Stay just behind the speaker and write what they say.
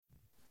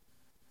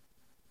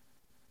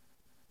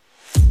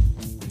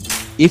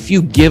if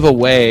you give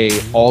away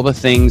all the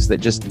things that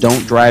just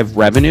don't drive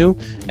revenue,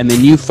 and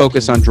then you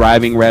focus on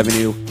driving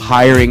revenue,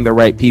 hiring the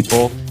right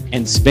people,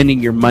 and spending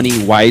your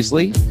money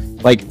wisely,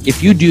 like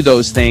if you do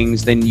those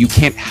things, then you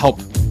can't help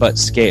but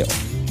scale.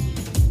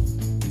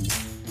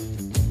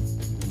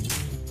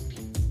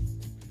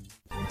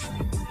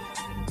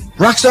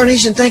 Rockstar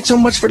Nation, thanks so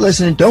much for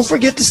listening. Don't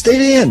forget to stay to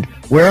the end,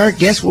 where our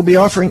guests will be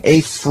offering a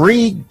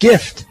free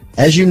gift.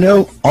 As you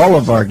know, all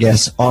of our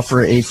guests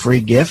offer a free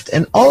gift,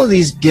 and all of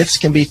these gifts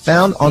can be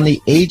found on the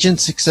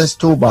Agent Success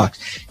Toolbox.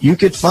 You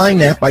could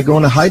find that by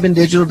going to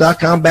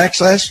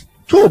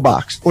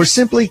hibandigital.com/toolbox, or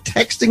simply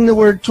texting the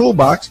word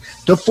toolbox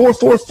to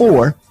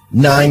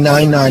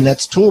 444-999.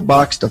 That's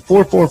toolbox to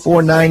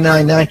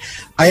 444-999.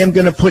 I am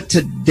going to put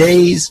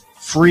today's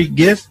free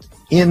gift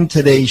in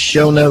today's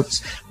show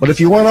notes, but if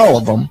you want all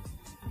of them,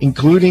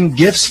 including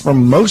gifts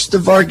from most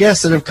of our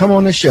guests that have come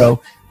on the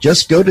show,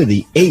 just go to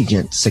the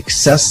Agent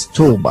Success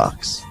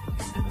Toolbox.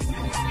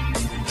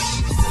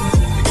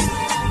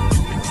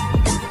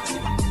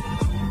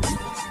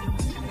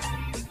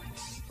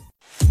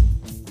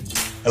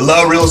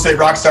 Hello, real estate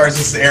rock stars.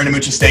 This is Aaron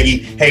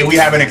Amuchastegui. Hey, we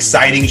have an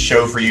exciting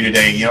show for you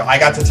today. You know, I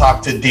got to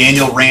talk to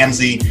Daniel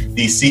Ramsey,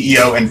 the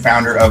CEO and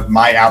founder of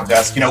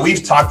MyOutDesk. You know,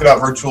 we've talked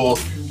about virtual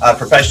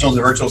professionals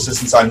and virtual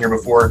assistants on here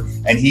before,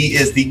 and he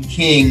is the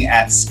king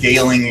at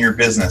scaling your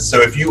business.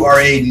 So if you are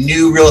a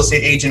new real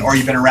estate agent or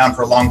you've been around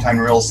for a long time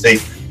in real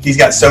estate, he's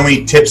got so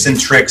many tips and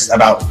tricks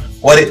about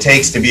what it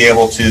takes to be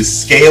able to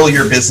scale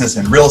your business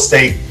in real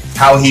estate,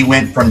 how he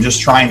went from just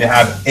trying to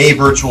have a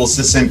virtual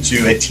assistant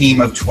to a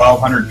team of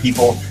 1,200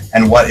 people,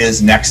 and what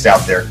is next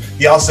out there.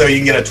 You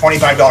can get a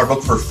 $25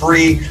 book for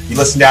free. You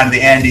listen down to the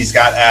end, he's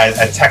got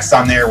a text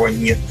on there where you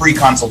can get free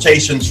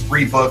consultations,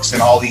 free books,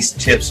 and all these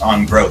tips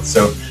on growth.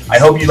 So I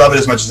hope you love it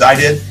as much as I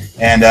did,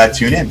 and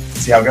tune in,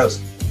 see how it goes.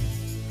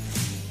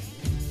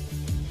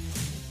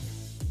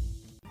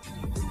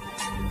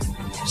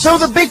 So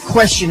the big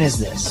question is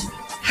this: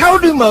 how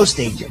do most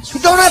agents who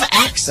don't have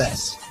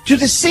access to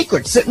the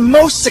secrets that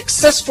most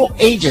successful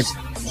agents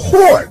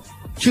hoard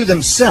to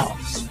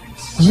themselves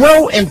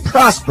grow and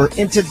prosper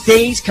in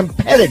today's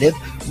competitive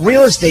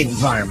real estate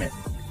environment?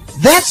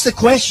 That's the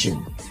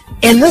question.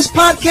 And this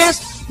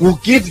podcast will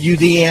give you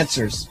the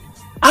answers.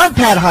 I'm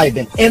Pat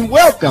Hiban, and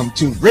welcome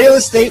to Real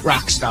Estate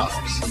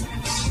Rockstars.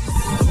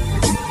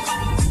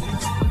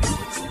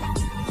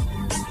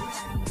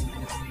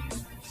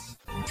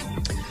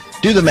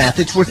 Do the math.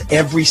 It's worth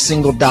every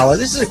single dollar.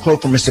 This is a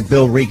quote from Mr.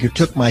 Bill Reek, who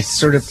took my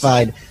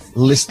certified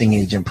listing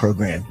agent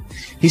program.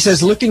 He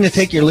says, looking to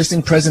take your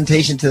listing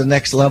presentation to the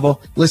next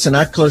level? Listen,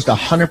 I've closed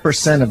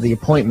 100% of the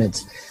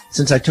appointments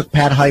since I took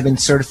Pat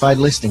Hiban's certified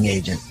listing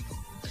agent.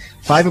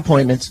 5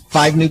 appointments,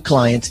 5 new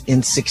clients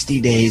in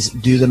 60 days.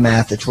 Do the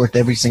math. It's worth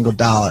every single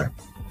dollar.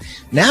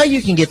 Now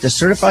you can get the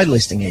certified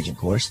listing agent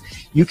course.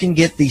 You can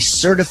get the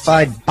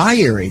certified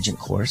buyer agent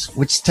course,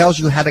 which tells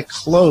you how to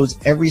close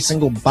every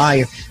single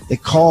buyer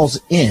that calls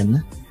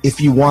in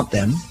if you want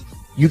them.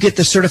 You get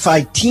the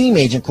certified team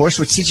agent course,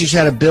 which teaches you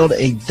how to build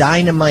a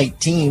dynamite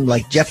team,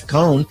 like Jeff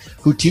Cohn,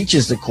 who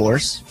teaches the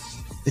course.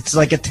 It's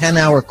like a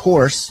 10-hour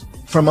course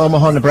from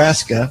Omaha,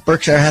 Nebraska,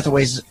 Berkshire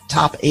Hathaway's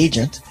top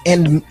agent,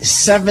 and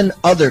 7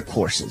 other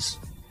courses.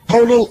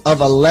 Total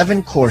of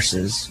 11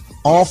 courses,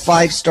 all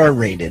 5-star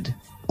rated,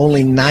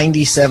 only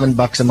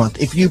 $97 a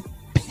month. If you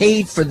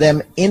paid for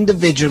them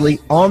individually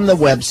on the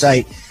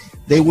website,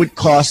 they would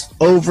cost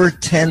over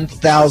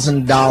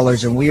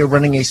 $10,000. And we are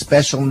running a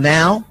special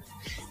now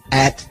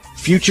at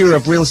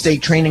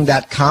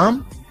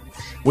futureofrealestatetraining.com,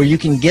 where you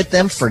can get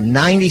them for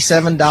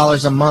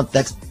 $97 a month.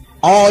 That's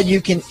all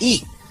you can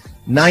eat.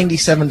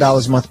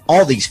 $97 a month,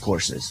 all these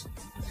courses.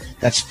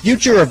 That's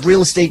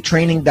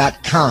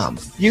futureofrealestatetraining.com.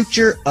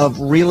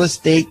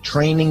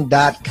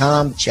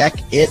 Futureofrealestatetraining.com.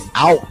 Check it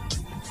out.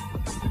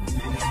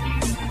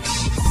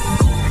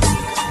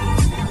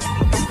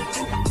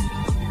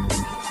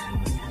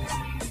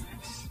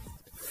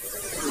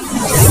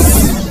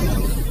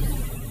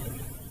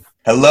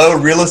 Hello,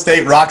 real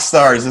estate rock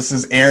stars. This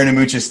is Aaron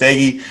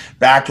Amuchastegui,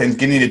 back and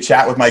getting to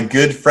chat with my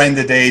good friend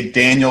today,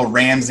 Daniel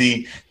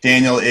Ramsey.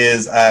 Daniel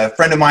is a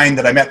friend of mine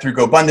that I met through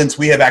GoBundance.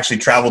 We have actually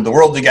traveled the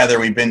world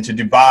together. We've been to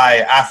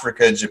Dubai,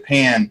 Africa,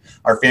 Japan.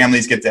 Our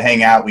families get to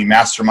hang out. We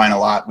mastermind a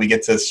lot. We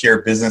get to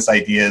share business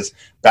ideas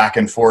back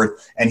and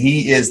forth. And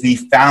he is the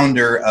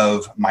founder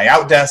of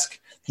MyOutDesk.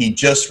 He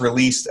just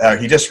released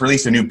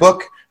a new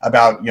book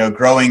about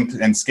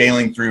growing and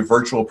scaling through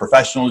virtual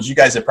professionals. You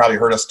guys have probably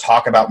heard us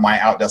talk about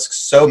MyOutDesk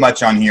so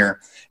much on here.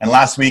 And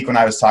last week when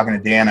I was talking to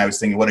Dan, I was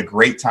thinking what a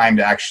great time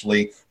to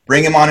actually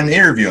bring him on and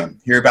interview him,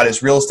 hear about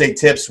his real estate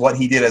tips, what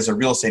he did as a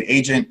real estate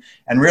agent,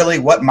 and really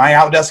what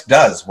MyOutDesk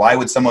does. Why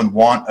would someone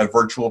want a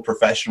virtual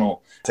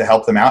professional to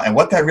help them out, and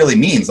what that really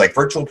means? Like,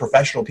 virtual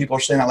professional, people are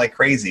saying that like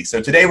crazy. So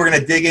today we're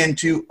going to dig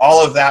into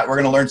all of that. We're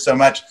going to learn so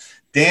much.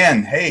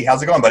 Dan, hey,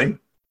 how's it going, buddy?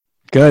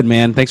 Good,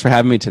 man. Thanks for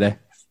having me today.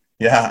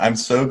 Yeah, I'm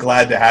so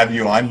glad to have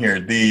you on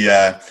here.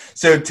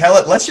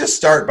 Let's just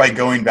start by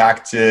going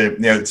back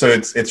to, so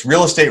it's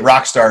Real Estate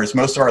Rockstars.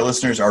 Most of our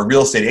listeners are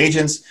real estate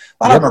agents.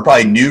 A lot of them are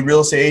probably new real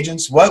estate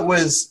agents.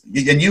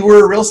 And you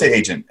were a real estate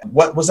agent.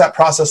 What was that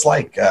process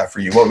like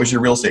for you? What was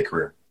your real estate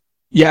career?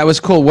 Yeah, it was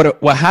cool.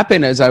 What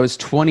happened is I was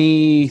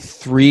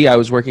 23. I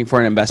was working for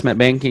an investment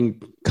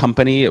banking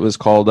company. It was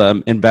called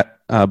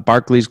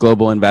Barclays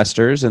Global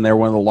Investors, and they're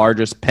one of the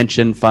largest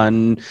pension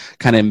fund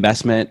kind of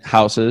investment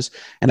houses.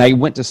 And I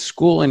went to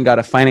school and got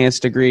a finance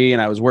degree,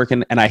 and I was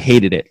working, and I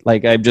hated it.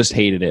 Like, I just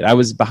hated it. I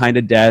was behind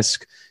a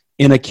desk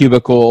in a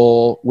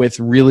cubicle with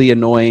really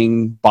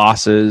annoying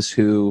bosses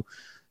who,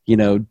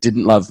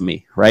 didn't love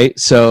me, right?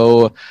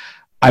 So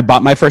I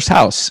bought my first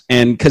house,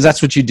 and because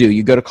that's what you do.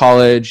 You go to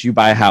college, you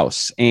buy a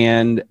house,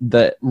 and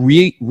the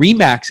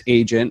RE/MAX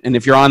agent, and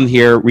if you're on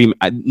here,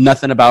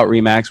 nothing about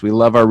RE/MAX. We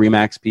love our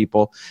RE/MAX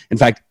people. In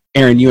fact,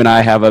 Aaron, you and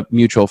I have a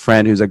mutual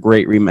friend who's a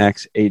great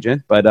RE/MAX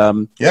agent, but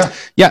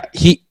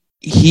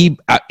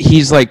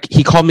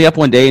he called me up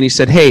one day and he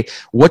said, "Hey,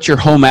 what's your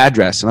home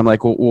address?" And I'm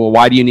like, well,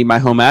 why do you need my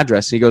home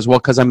address? And he goes, well,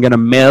 because I'm going to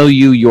mail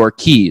you your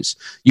keys.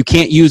 You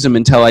can't use them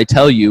until I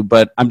tell you,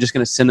 but I'm just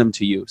going to send them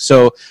to you.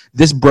 So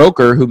this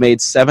broker who made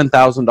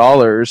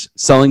 $7,000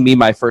 selling me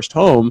my first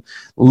home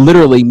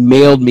literally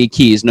mailed me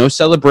keys. No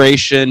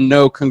celebration,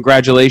 no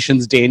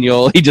congratulations,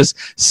 Daniel. He just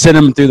sent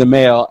them through the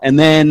mail. And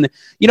then,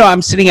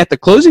 I'm sitting at the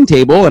closing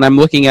table and I'm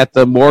looking at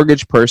the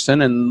mortgage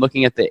person and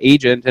looking at the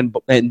agent,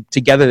 and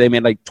together they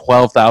made like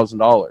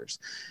 $12,000.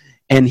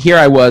 And here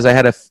I was, I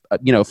had a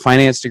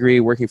finance degree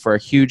working for a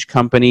huge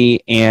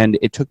company, and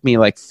it took me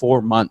like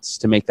 4 months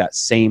to make that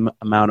same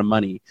amount of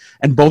money.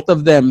 And both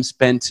of them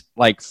spent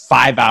like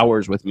 5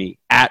 hours with me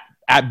at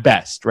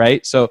best,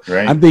 right? So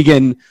right. I'm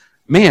thinking,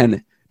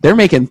 man, they're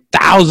making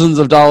thousands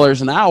of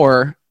dollars an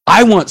hour.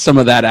 I want some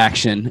of that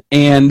action.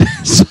 And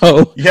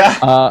so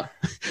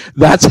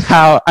that's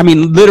how,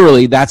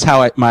 literally that's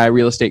how my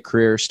real estate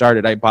career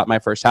started. I bought my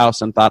first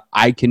house and thought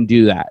I can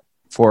do that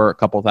for a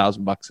couple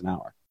 $1,000 an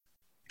hour.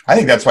 I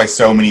think that's why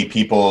so many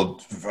people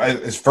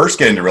first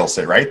get into real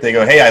estate, right? They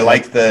go, "Hey, I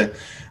like the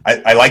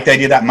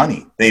idea of that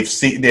money." They've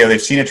seen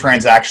a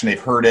transaction, they've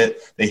heard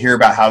it, they hear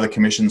about how the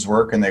commissions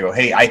work, and they go,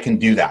 "Hey, I can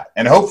do that."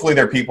 And hopefully,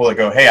 there are people that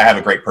go, "Hey, I have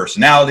a great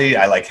personality.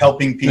 I like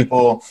helping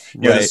people,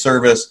 right. The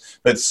service."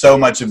 But so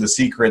much of the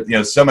secret,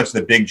 so much of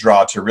the big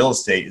draw to real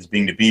estate is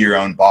being to be your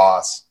own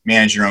boss,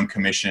 manage your own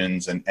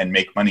commissions, and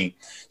make money.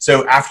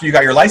 So after you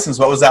got your license,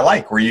 what was that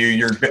like? Were you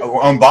your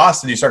own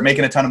boss? Did you start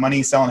making a ton of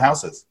money selling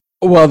houses?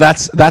 Well,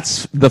 that's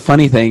the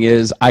funny thing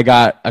is I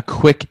got a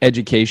quick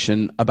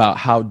education about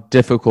how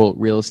difficult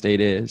real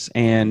estate is.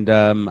 And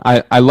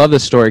I love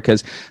this story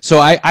because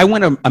I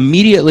went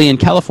immediately in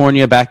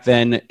California back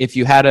then. If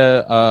you had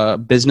a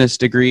business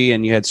degree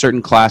and you had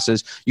certain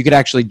classes, you could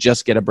actually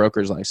just get a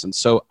broker's license.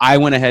 So I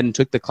went ahead and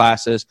took the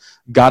classes,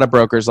 got a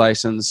broker's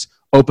license,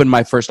 opened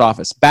my first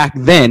office. Back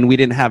then, we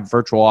didn't have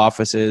virtual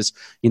offices.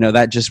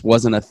 That just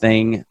wasn't a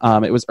thing.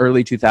 It was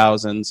early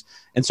 2000s.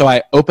 And so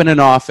I opened an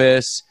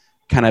office,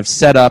 kind of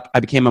set up. I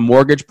became a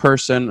mortgage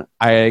person.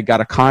 I got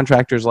a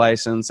contractor's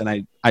license,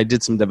 and I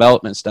did some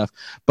development stuff.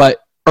 But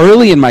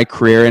early in my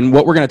career, and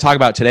what we're going to talk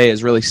about today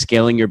is really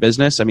scaling your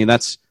business.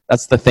 That's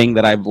the thing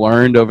that I've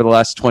learned over the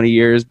last 20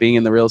 years being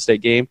in the real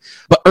estate game.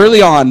 But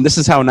early on, this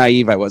is how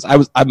naive I was.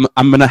 I'm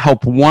going to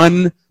help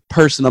one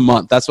person a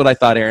month. That's what I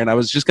thought, Aaron. I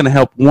was just going to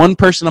help one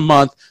person a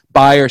month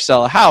buy or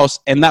sell a house,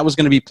 and that was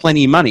going to be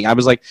plenty of money. I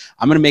was like,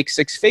 I'm going to make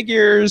 6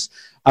 figures.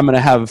 I'm going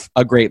to have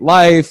a great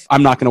life.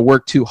 I'm not going to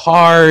work too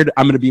hard.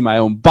 I'm going to be my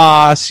own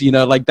boss.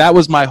 That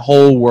was my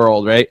whole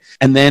world, right?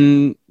 And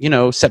then,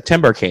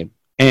 September came,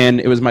 and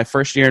it was my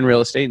first year in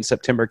real estate, and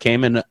September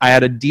came, and I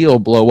had a deal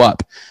blow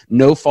up.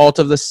 No fault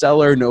of the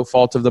seller, no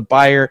fault of the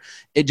buyer.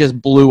 It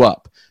just blew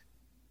up.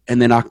 And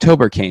then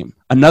October came.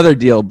 Another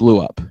deal blew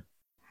up.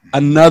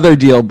 Another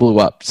deal blew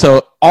up.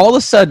 So all of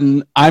a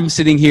sudden, I'm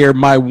sitting here,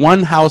 my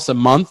one house a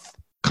month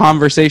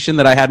conversation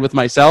that I had with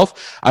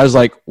myself, I was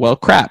like, well,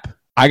 crap.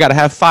 I got to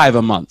have 5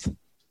 a month.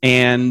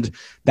 And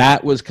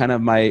that was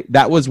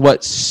that was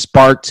what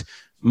sparked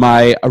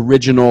my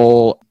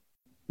original,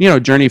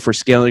 journey for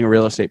scaling a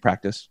real estate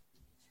practice.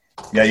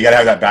 Yeah. You got to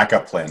have that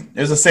backup plan.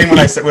 It was the same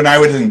when I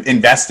was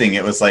investing.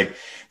 It was like,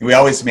 we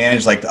always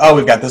managed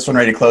we've got this one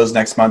ready to close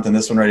next month and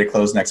this one ready to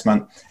close next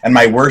month. And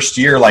my worst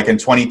year, like in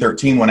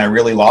 2013, when I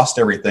really lost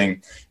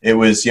everything, it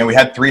was, we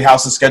had 3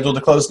 houses scheduled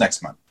to close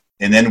next month.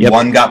 And then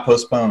one got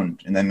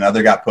postponed, and then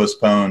another got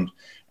postponed.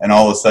 And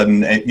all of a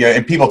sudden,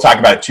 and people talk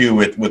about it too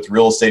with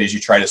real estate as you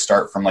try to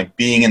start from like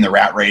being in the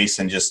rat race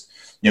and just,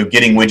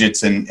 getting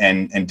widgets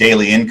and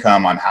daily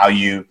income on how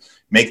you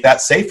make that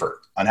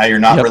safer, on how you're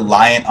not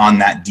reliant on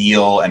that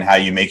deal, and how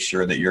you make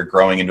sure that you're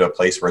growing into a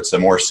place where it's a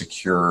more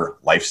secure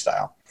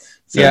lifestyle.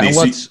 So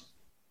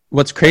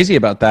what's crazy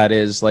about that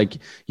is like,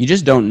 you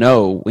just don't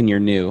know when you're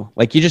new.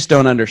 Like, you just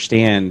don't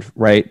understand,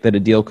 right, that a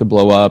deal could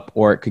blow up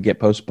or it could get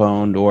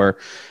postponed, or,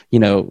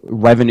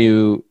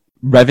 revenue.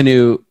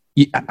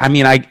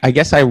 I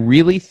guess I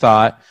really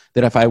thought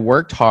that if I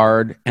worked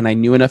hard and I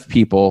knew enough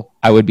people,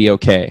 I would be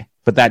okay.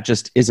 but that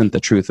just isn't the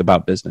truth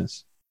about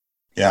business.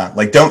 Yeah.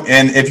 Like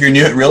and if you're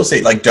new at real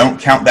estate, like don't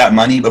count that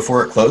money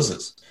before it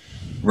closes,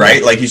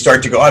 right? Like you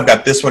start to go, oh, I've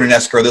got this one in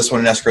escrow, this one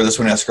in escrow, this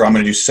one in escrow. I'm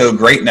going to do so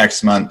great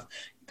next month.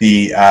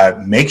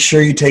 Make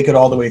sure you take it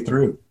all the way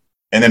through,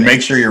 and then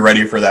make sure you're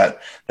ready for that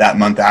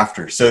month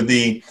after. So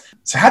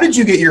how did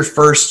you get your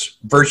first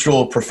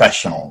virtual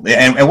professional?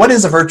 And what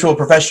is a virtual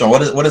professional?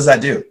 What does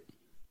that do?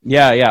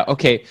 Yeah.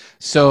 Okay.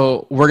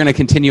 So we're going to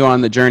continue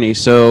on the journey.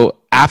 So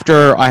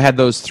after I had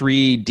those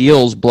 3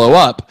 deals blow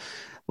up,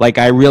 like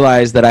I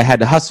realized that I had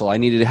to hustle. I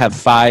needed to have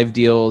 5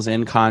 deals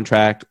in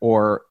contract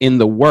or in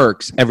the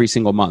works every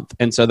single month.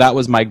 And so that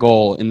was my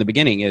goal in the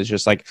beginning, is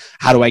just like,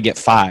 how do I get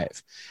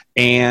 5?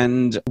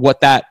 And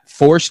what that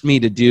forced me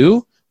to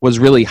do was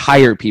really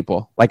hire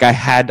people. Like I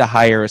had to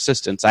hire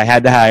assistants. I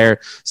had to hire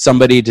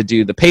somebody to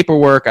do the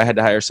paperwork. I had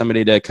to hire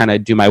somebody to kind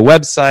of do my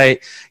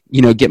website,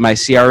 get my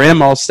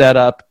CRM all set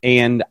up.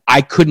 And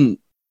I couldn't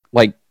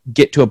like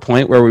get to a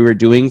point where we were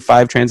doing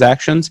 5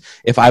 transactions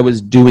if I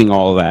was doing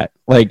all of that.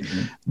 Like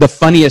the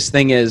funniest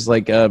thing is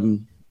like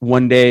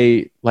one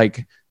day,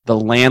 like the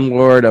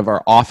landlord of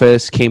our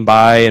office came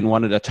by and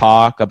wanted to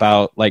talk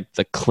about like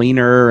the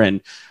cleaner,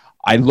 and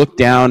I looked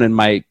down in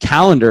my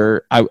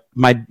calendar,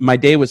 my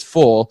day was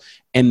full,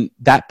 and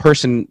that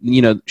person,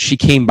 she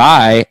came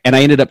by and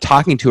I ended up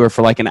talking to her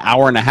for like an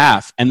hour and a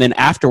half. And then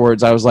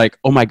afterwards I was like,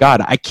 oh my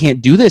God, I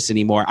can't do this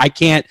anymore. I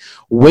can't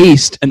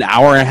waste an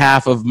hour and a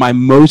half of my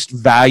most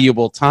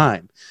valuable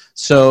time.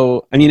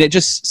 So, it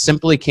just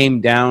simply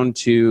came down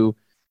to,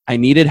 I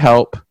needed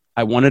help.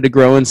 I wanted to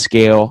grow and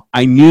scale.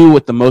 I knew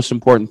what the most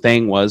important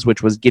thing was,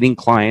 which was getting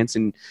clients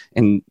and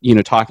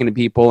talking to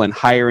people and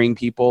hiring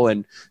people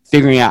and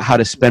figuring out how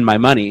to spend my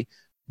money.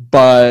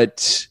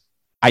 But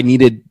I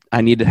needed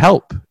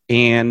help.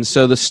 And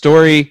so the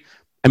story,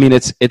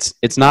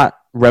 it's not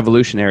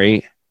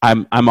revolutionary.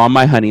 I'm on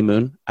my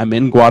honeymoon. I'm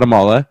in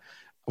Guatemala.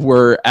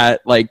 We're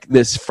at like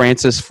this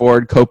Francis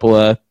Ford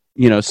Coppola,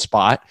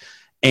 spot,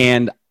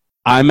 and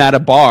I'm at a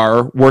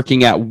bar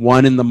working at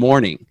 1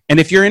 a.m. And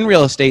if you're in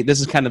real estate,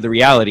 this is kind of the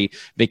reality.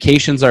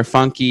 Vacations are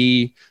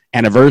funky,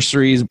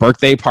 anniversaries,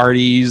 birthday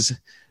parties.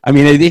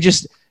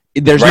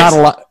 There's not a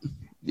lot.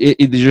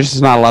 There's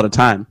just not a lot of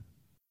time.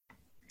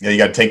 Yeah, you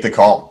got to take the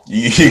call.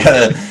 You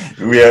got to.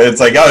 It's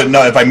like, oh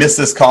no, if I miss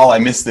this call, I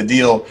miss the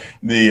deal.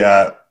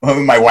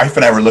 My wife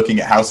and I were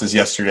looking at houses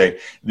yesterday.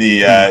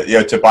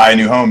 To buy a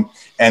new home,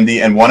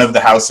 and one of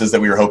the houses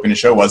that we were hoping to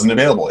show wasn't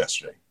available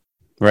yesterday.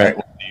 Right.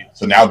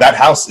 So now that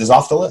house is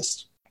off the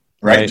list.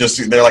 Right.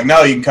 Just they're like,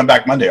 no, you can come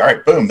back Monday. All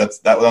right, boom, that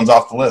one's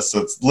off the list.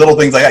 So it's little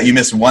things like that. You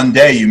miss one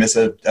day, you miss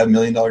a $1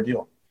 million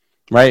deal.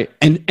 Right.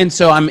 And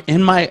so I'm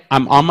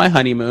on my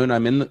honeymoon.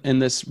 I'm in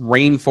this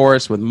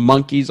rainforest with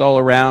monkeys all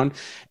around,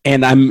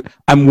 and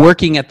I'm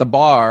working at the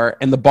bar,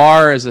 and the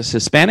bar is this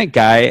Hispanic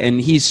guy,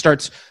 and he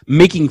starts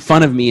making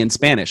fun of me in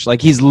Spanish.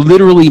 Like he's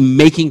literally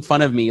making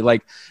fun of me,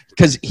 like,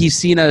 because he's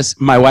seen us,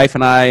 my wife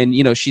and I,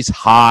 and she's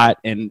hot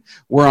and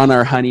we're on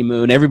our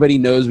honeymoon. Everybody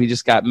knows we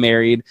just got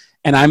married,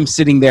 and I'm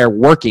sitting there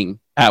working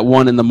at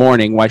 1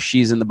 a.m. while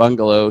she's in the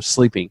bungalow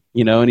sleeping,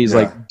 and he's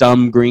like,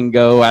 dumb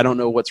gringo. I don't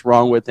know what's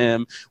wrong with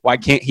him. Why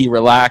can't he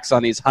relax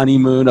on his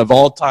honeymoon of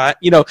all time?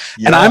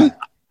 And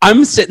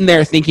I'm sitting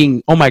there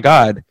thinking, oh my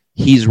God,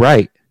 he's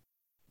right.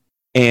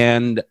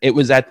 And it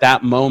was at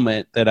that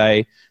moment that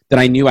I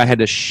knew I had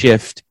to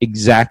shift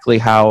exactly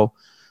how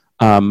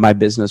my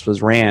business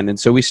was ran. And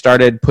so we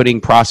started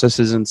putting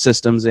processes and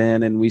systems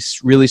in, and we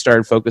really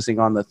started focusing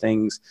on the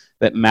things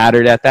that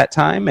mattered at that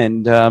time.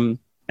 And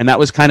that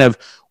was kind of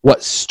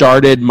what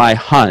started my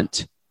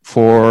hunt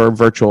for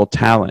virtual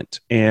talent.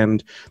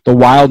 And the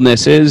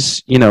wildness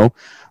is, the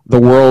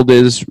world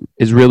is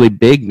really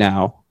big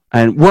now.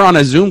 And we're on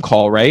a Zoom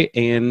call, right?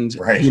 And,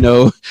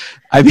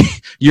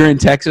 you're in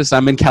Texas,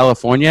 I'm in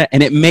California,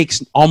 and it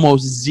makes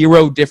almost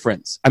zero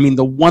difference.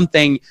 The one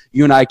thing,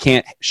 you and I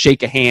can't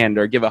shake a hand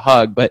or give a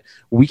hug, but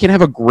we can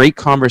have a great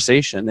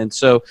conversation. And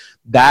so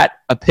that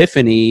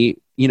epiphany,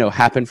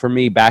 happened for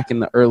me back in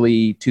the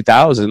early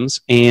 2000s.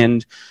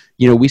 And,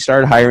 we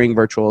started hiring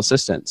virtual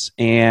assistants.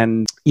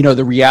 And,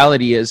 the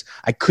reality is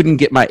I couldn't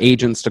get my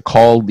agents to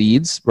call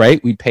leads,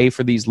 right? We'd pay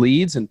for these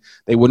leads and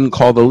they wouldn't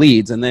call the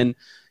leads. And then,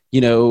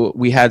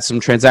 we had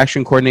some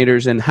transaction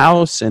coordinators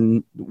in-house,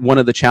 and one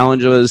of the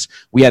challenges was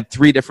we had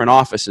 3 different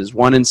offices,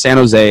 one in San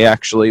Jose,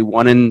 actually,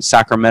 one in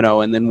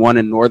Sacramento, and then one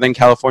in Northern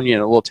California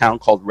in a little town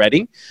called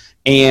Redding.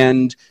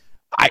 And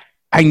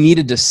I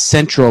needed to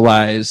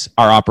centralize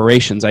our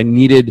operations. I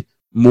needed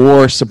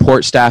more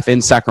support staff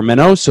in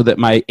Sacramento so that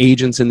my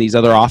agents in these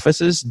other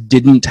offices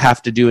didn't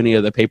have to do any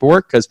of the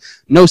paperwork, because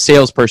no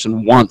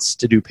salesperson wants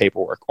to do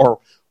paperwork or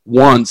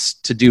wants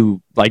to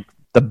do like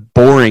the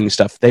boring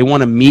stuff. They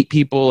want to meet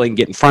people and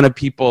get in front of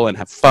people and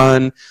have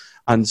fun.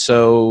 And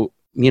so,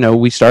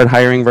 we started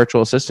hiring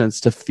virtual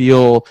assistants to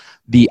fill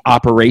the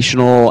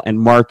operational and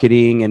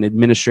marketing and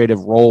administrative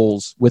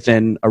roles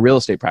within a real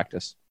estate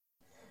practice.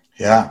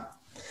 Yeah.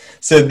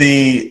 So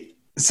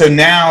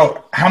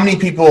now, how many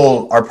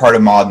people are part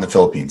of MOD in the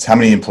Philippines? How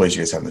many employees do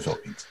you guys have in the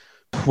Philippines?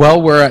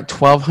 Well, we're at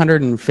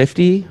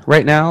 1,250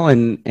 right now,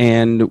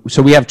 and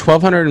so we have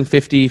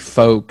 1,250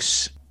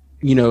 folks,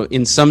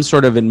 in some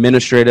sort of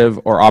administrative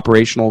or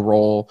operational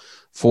role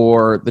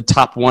for the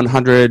top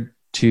 100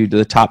 to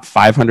the top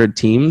 500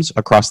 teams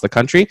across the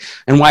country.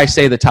 And why I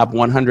say the top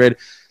 100,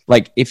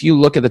 like if you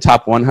look at the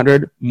top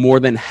 100, more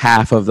than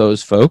half of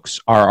those folks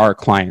are our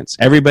clients.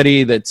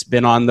 Everybody that's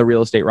been on the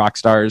Real Estate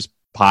Rockstars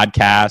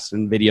podcast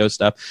and video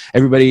stuff,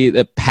 everybody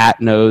that Pat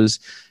knows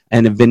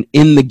and have been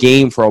in the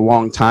game for a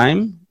long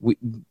time,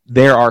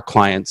 they're our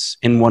clients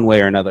in one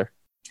way or another.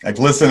 Like,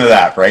 listen to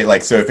that, right?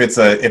 Like, so if it's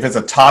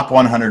a top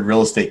 100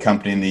 real estate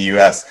company in the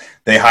US,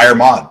 they hire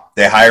Mod,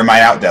 they hire My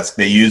Outdesk,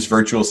 they use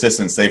virtual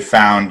assistants. They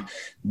found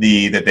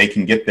that they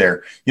can get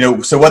there.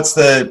 So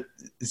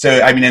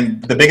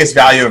and the biggest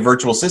value of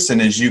virtual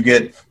assistant is you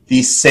get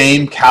the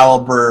same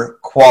caliber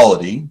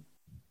quality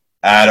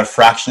at a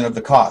fraction of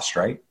the cost,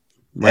 right?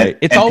 Right.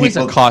 It's always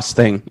a cost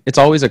thing. It's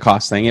always a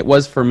cost thing. It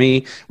was for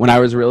me when I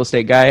was a real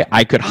estate guy.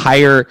 I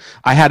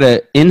had an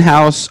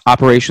in-house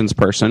operations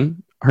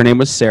person. Her name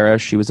was Sarah.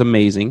 She was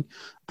amazing,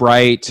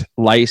 bright,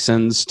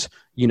 licensed.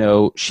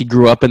 She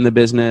grew up in the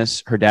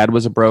business. Her dad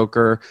was a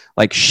broker.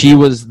 Like, she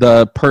was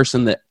the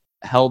person that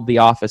held the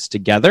office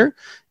together.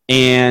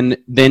 And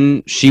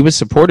then she was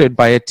supported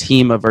by a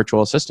team of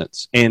virtual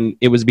assistants. And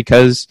it was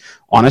because,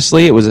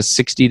 honestly, it was a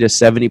 60 to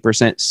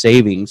 70%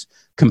 savings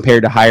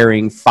compared to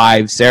hiring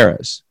 5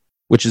 Sarahs,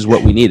 which is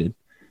what we needed.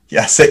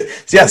 Yeah,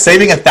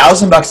 saving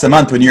 $1,000 a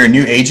month when you're a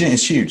new agent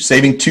is huge.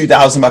 Saving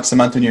 $2,000 a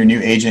month when you're a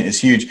new agent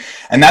is huge.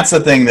 And that's the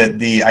thing that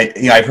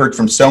I've heard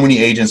from so many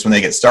agents when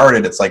they get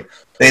started. It's like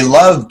they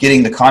love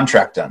getting the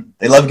contract done.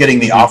 They love getting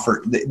the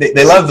offer.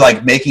 They love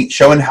like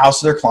showing the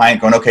house to their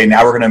client, going, okay,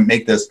 now we're going to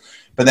make this.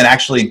 But then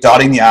actually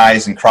dotting the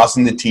I's and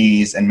crossing the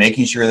T's and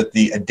making sure that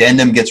the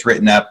addendum gets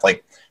written up.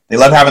 Like, they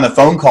love having the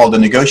phone call to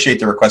negotiate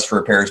the request for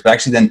repairs, but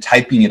actually then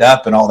typing it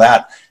up and all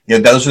that.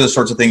 Those are the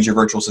sorts of things your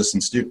virtual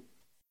assistants do.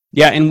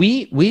 Yeah, and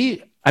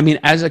we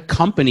as a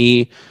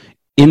company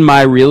in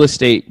my real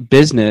estate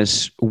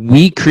business,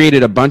 we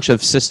created a bunch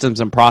of systems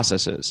and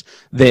processes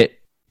that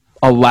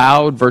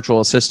allowed virtual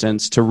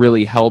assistants to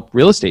really help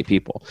real estate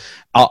people.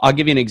 I'll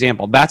give you an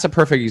example. That's a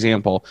perfect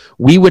example.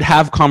 We would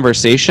have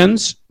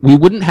conversations. We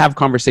wouldn't have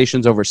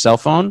conversations over cell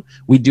phone.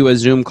 We'd do a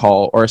Zoom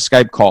call or a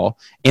Skype call,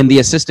 and the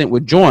assistant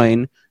would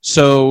join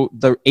so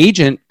the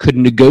agent could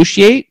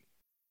negotiate,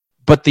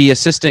 but the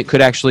assistant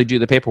could actually do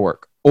the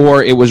paperwork.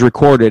 Or it was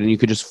recorded and you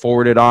could just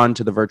forward it on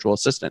to the virtual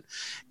assistant.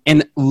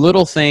 And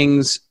little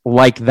things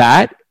like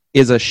that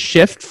is a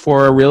shift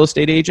for a real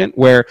estate agent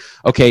where,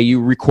 okay,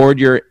 you record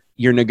your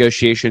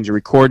negotiations, you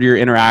record your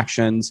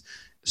interactions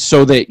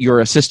so that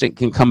your assistant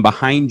can come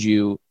behind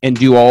you and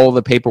do all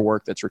the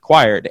paperwork that's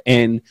required.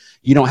 And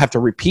you don't have to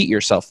repeat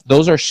yourself.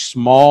 Those are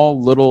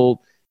small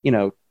little,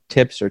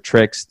 tips or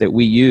tricks that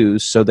we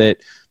use so that,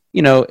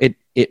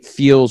 it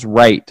feels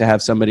right to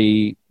have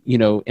somebody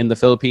in the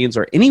Philippines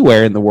or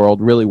anywhere in the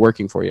world really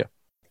working for you.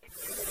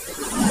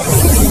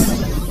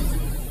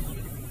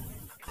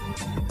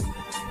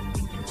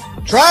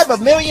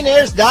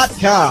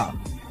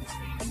 Tribeofmillionaires.com.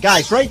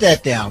 Guys, write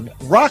that down.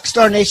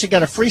 Rockstar Nation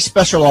got a free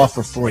special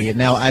offer for you.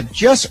 Now, I've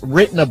just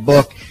written a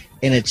book,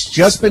 and it's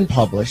just been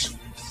published.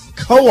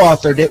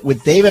 Co-authored it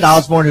with David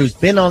Osborne, who's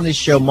been on this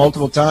show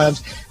multiple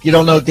times. If you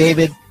don't know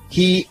David,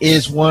 he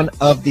is one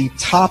of the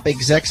top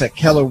execs at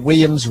Keller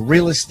Williams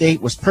Real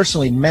Estate, was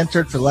personally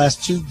mentored for the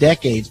last 2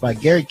 decades by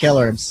Gary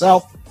Keller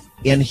himself,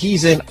 and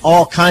he's in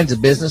all kinds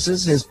of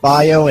businesses. His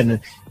bio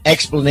and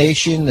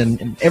explanation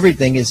and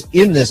everything is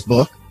in this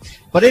book.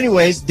 But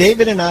anyways,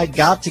 David and I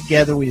got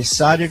together. We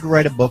decided to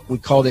write a book. We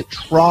called it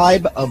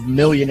Tribe of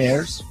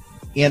Millionaires,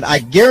 and I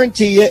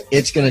guarantee you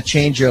it's going to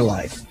change your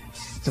life.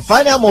 To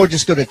find out more,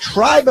 just go to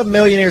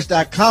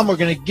tribeofmillionaires.com. We're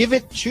going to give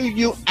it to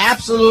you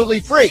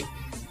absolutely free.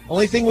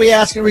 Only thing we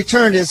ask in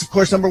return is, of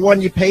course, number 1,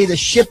 you pay the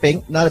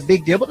shipping, not a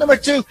big deal. But number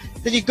 2,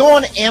 that you go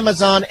on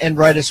Amazon and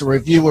write us a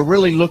review. We're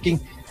really looking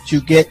to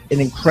get an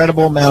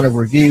incredible amount of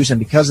reviews, and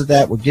because of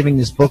that, we're giving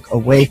this book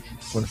away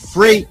for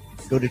free.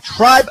 Go to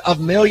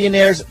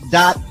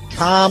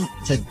tribeofmillionaires.com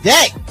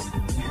today.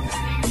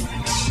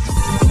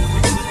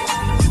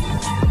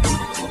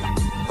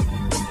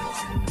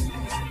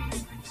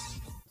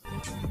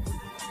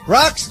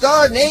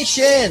 Rockstar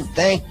Nation,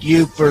 thank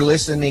you for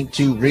listening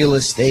to Real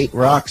Estate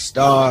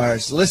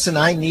Rockstars. Listen,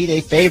 I need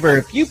a favor.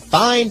 If you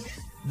find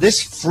this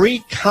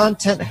free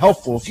content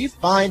helpful, if you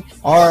find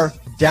our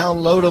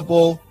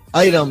downloadable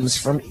items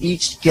from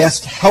each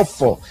guest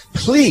helpful,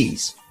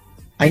 please,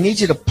 I need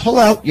you to pull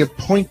out your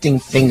pointing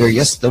finger,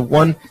 yes, the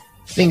one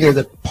finger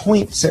that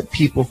points at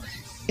people,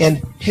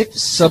 and hit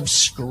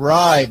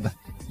subscribe.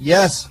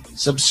 Yes,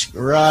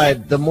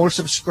 subscribe. The more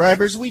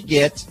subscribers we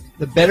get,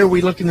 the better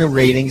we look in the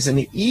ratings, and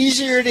the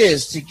easier it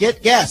is to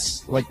get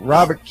guests like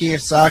Robert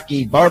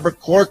Kiyosaki, Barbara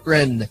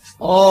Corcoran,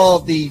 all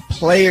the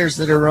players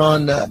that are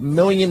on $1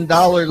 million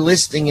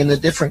listing in the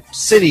different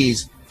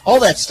cities. All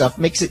that stuff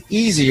makes it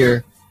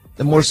easier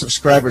the more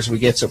subscribers we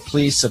get, so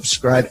please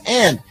subscribe.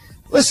 And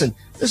listen,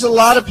 there's a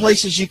lot of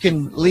places you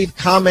can leave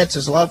comments.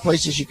 There's a lot of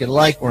places you can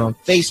like. We're on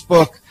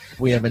Facebook.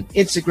 We have an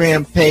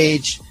Instagram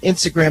page.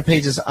 Instagram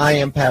page is I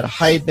am Pat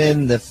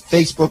Hiban. The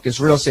Facebook is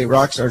Real Estate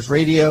Rockstars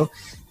Radio.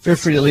 Feel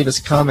free to leave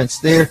us comments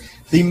there.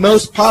 The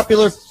most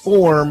popular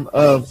form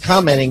of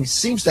commenting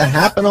seems to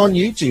happen on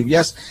YouTube.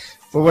 Yes,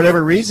 for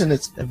whatever reason,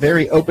 it's a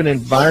very open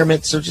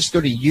environment. So just go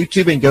to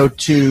YouTube and go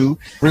to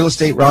Real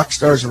Estate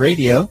Rockstars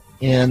Radio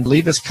and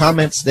leave us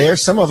comments there.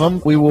 Some of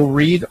them we will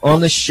read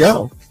on the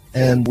show,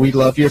 and we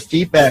love your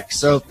feedback.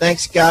 So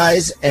thanks,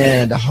 guys,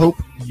 and I hope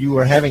you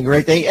are having a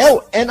great day.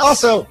 Oh, and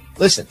also,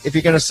 listen, if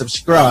you're going to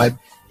subscribe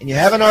and you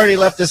haven't already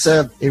left us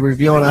a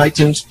review on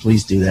iTunes,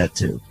 please do that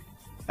too.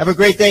 Have a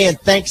great day, and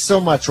thanks so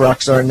much,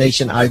 Rockstar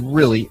Nation. I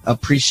really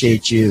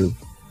appreciate you.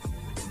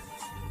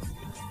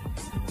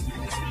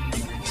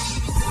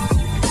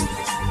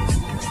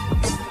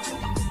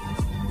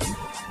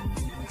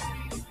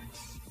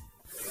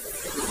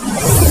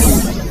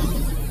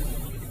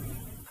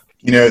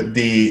 You know,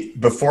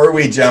 before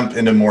we jump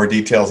into more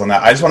details on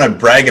that, I just want to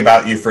brag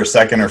about you for a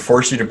second, or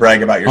force you to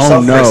brag about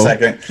yourself for a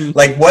second.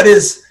 Like, what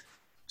does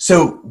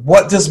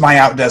My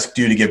Outdesk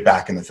do to give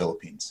back in the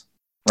Philippines?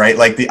 Right?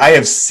 Like, I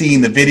have seen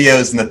the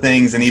videos and the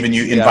things, and even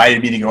you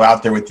invited me to go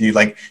out there with you.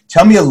 Like,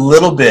 tell me a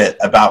little bit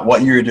about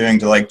what you're doing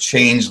to like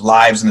change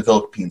lives in the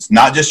Philippines,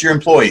 not just your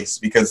employees,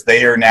 because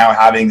they are now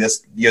having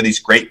this, these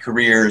great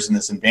careers and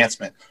this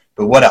advancement,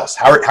 but what else?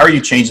 How are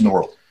you changing the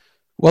world?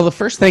 Well, the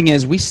first thing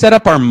is we set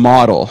up our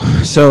model.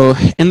 So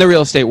in the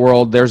real estate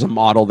world, there's a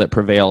model that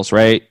prevails,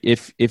 right?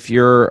 If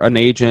you're an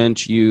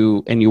agent,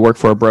 you work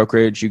for a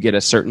brokerage, you get a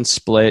certain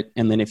split.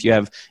 And then if you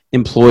have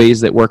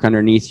employees that work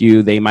underneath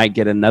you, they might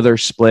get another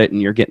split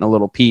and you're getting a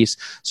little piece.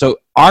 So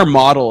our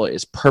model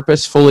is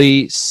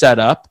purposefully set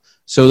up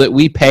so that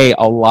we pay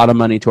a lot of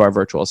money to our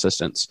virtual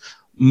assistants.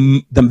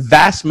 The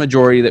vast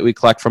majority that we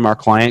collect from our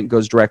client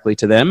goes directly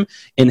to them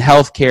in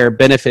healthcare,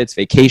 benefits,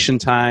 vacation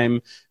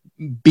time,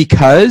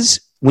 because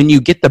when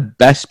you get the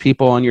best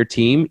people on your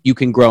team, you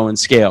can grow and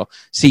scale.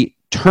 See,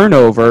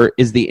 turnover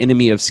is the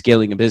enemy of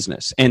scaling a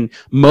business. And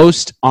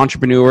most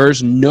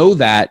entrepreneurs know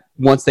that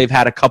once they've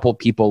had a couple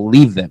people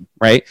leave them,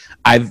 right?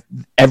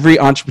 Every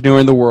entrepreneur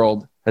in the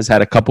world has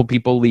had a couple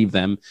people leave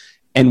them.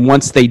 And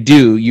once they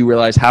do, you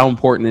realize how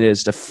important it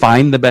is to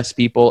find the best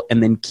people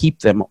and then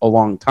keep them a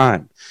long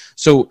time.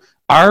 So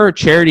our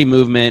charity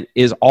movement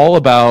is all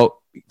about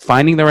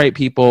finding the right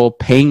people,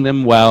 paying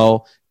them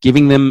well,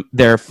 giving them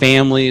their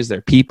families, their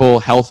people,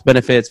 health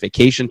benefits,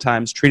 vacation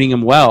times, treating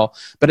them well,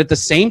 but at the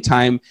same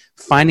time,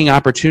 finding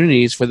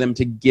opportunities for them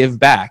to give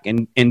back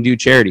and do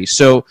charity.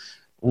 So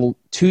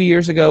 2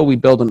 years ago, we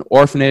built an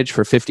orphanage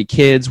for 50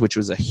 kids, which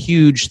was a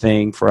huge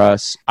thing for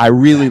us. I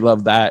really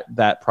love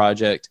that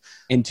project.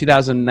 In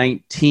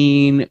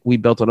 2019, we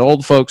built an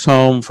old folks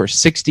home for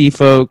 60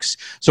 folks.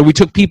 So we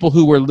took people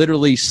who were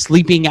literally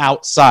sleeping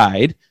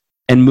outside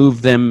and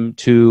moved them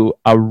to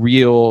a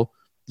real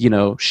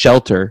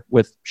shelter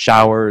with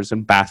showers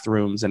and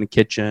bathrooms and a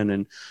kitchen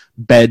and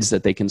beds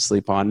that they can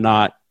sleep on,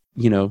 not,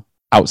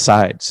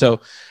 outside. So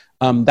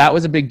that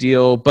was a big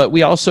deal. But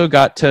we also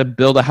got to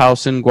build a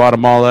house in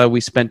Guatemala. We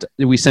sent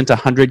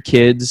 100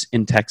 kids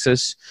in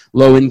Texas,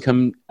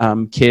 low-income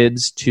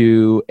kids,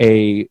 to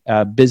a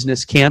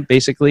business camp,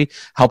 basically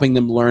helping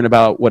them learn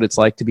about what it's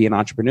like to be an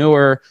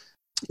entrepreneur.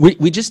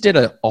 We just did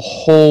a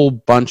whole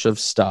bunch of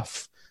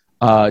stuff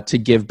to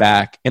give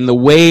back. And the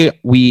way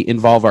we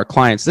involve our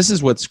clients, this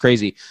is what's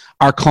crazy.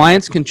 Our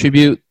clients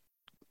contribute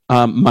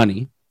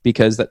money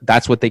because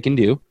that's what they can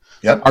do.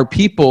 Yep. Our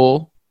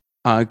people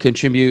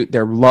contribute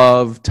their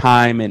love,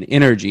 time, and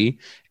energy.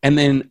 And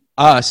then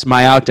us,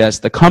 My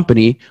Outdesk, the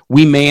company,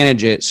 we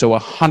manage it so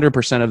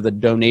 100% of the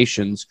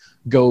donations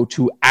go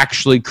to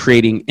actually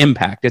creating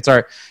impact. It's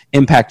our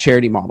impact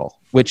charity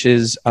model, which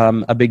is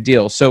a big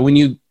deal. So when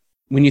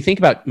you think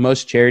about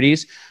most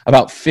charities,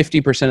 about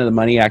 50% of the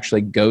money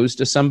actually goes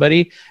to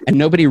somebody, and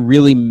nobody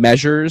really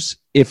measures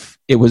if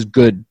it was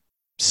good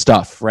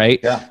stuff, right?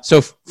 Yeah.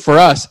 So for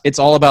us, it's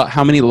all about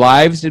how many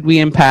lives did we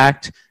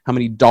impact, how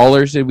many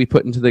dollars did we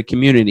put into the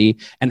community,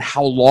 and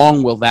how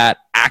long will that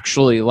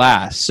actually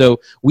last?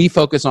 So we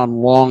focus on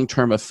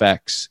long-term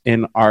effects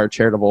in our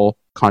charitable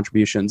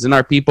contributions, and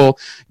our people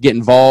get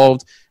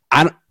involved.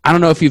 I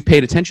don't know if you've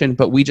paid attention,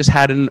 but we just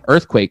had an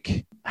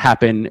earthquake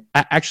happen.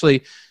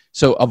 Actually,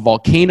 so a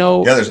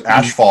volcano. Yeah, there's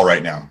ashfall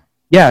right now.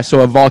 Yeah,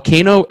 so a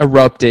volcano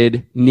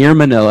erupted near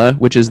Manila,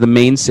 which is the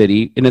main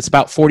city, and it's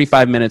about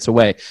 45 minutes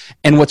away.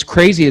 And what's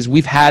crazy is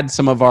we've had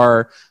some of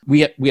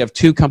we have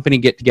 2 company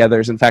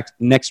get-togethers. In fact,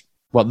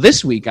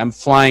 this week I'm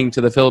flying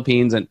to the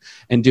Philippines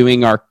and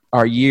doing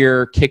our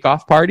year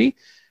kickoff party.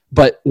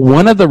 But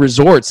one of the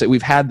resorts that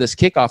we've had this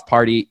kickoff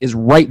party is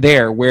right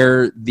there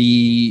where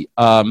the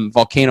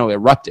volcano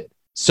erupted.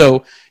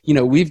 So,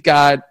 we've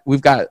got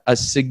a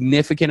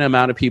significant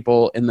amount of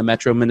people in the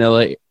Metro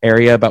Manila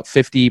area. About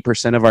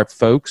 50% of our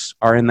folks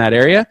are in that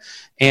area,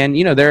 and,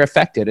 they're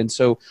affected. And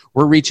so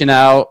we're reaching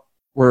out,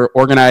 we're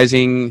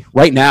organizing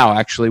right now,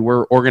 actually,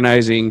 we're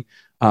organizing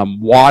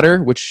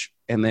water,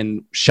 and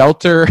then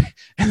shelter,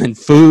 and then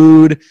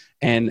food,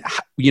 and,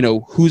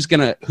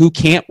 who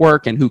can't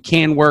work and who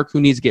can work, who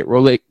needs to get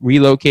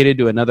relocated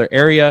to another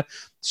area.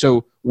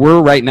 So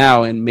we're right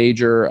now in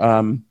major,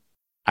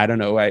 I don't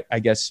know, I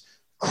guess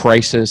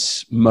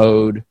crisis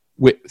mode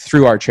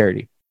through our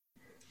charity.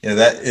 Yeah,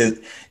 that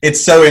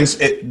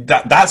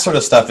sort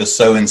of stuff is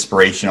so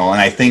inspirational. And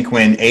I think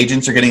when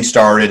agents are getting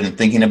started and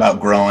thinking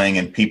about growing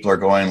and people are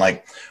going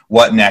like,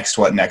 what next,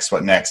 what next,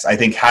 what next? I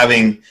think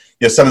having,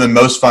 some of the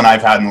most fun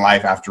I've had in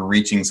life after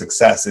reaching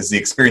success is the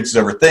experiences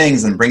over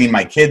things and bringing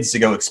my kids to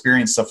go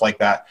experience stuff like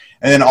that.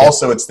 And then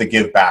also it's the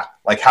give back.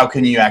 Like, how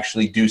can you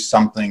actually do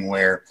something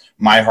where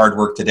my hard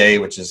work today,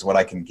 which is what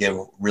I can give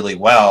really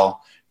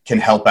well, can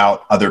help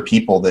out other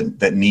people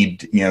that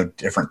need,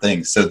 different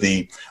things. So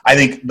I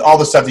think all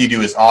the stuff that you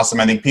do is awesome.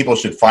 I think people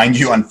should find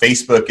you on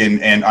Facebook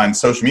and on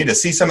social media to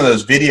see some of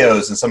those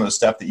videos and some of the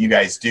stuff that you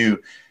guys do.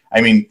 I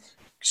mean,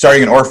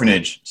 starting an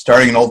orphanage,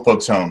 starting an old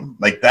folks home,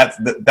 like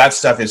that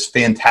stuff is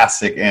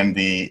fantastic. And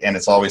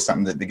it's always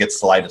something that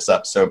gets to light us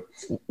up. So,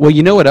 well,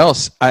 you know what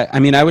else?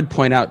 I would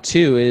point out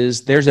too,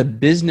 is there's a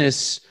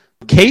business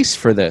case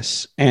for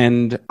this,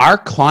 and our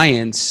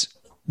clients,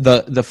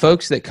 the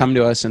folks that come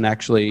to us and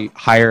actually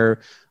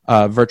hire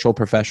virtual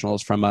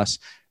professionals from us,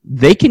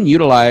 they can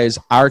utilize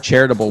our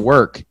charitable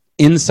work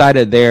inside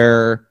of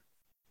their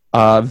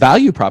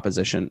value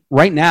proposition.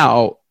 Right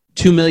now,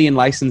 2 million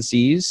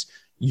licensees,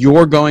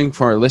 you're going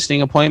for a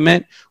listing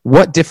appointment.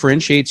 What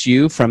differentiates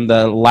you from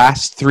the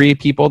last 3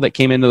 people that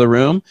came into the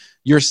room?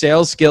 Your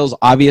sales skills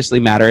obviously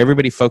matter.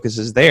 Everybody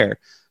focuses there.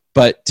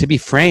 But to be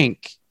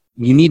frank,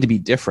 you need to be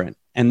different.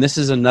 And this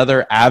is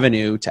another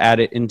avenue to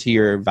add it into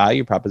your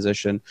value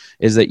proposition,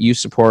 is that you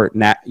support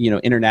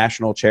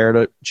international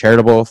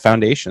charitable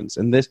foundations.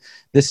 And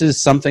this is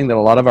something that a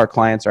lot of our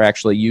clients are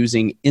actually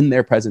using in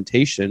their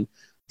presentation,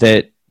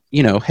 that,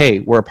 hey,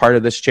 we're a part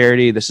of this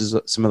charity. This is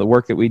some of the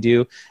work that we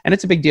do. And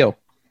it's a big deal.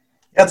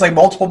 Yeah, it's like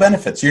multiple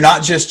benefits. You're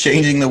not just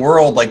changing the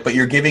world, but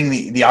you're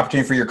giving the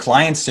opportunity for your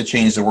clients to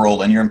change the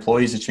world and your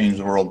employees to change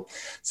the world.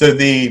 So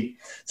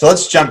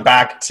let's jump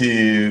back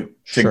to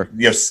Sure.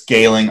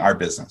 Scaling our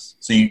business.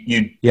 So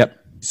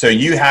Yep. So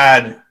you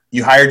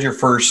hired your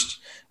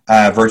first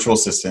virtual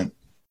assistant.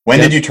 How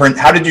did you turn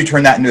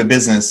that into a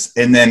business?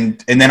 And then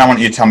I want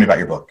you to tell me about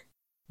your book.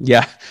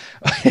 Yeah,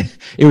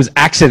 it was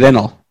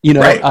accidental,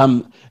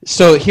 Right.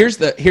 So here's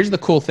the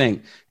cool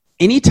thing.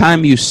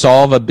 Anytime you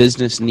solve a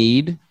business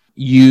need,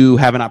 you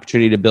have an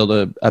opportunity to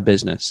build a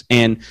business.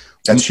 And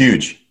that's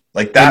huge.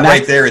 Like that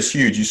right there is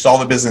huge. You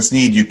solve a business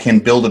need, you can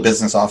build a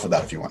business off of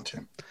that if you want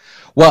to.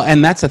 Well,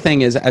 and that's the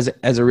thing, is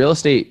as a real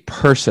estate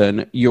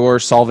person, you're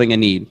solving a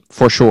need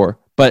for sure,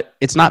 but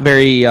it's not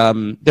very,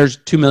 there's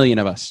 2 million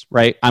of us,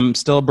 right? I'm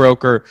still a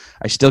broker.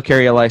 I still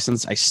carry a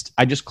license.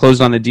 I just closed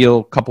on a deal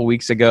a couple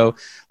weeks ago.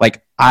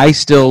 Like, I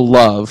still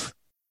love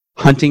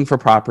hunting for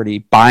property,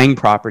 buying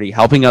property,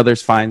 helping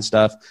others find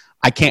stuff.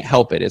 I can't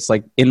help it. It's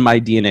like in my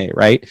DNA,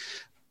 right?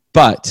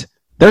 But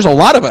there's a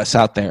lot of us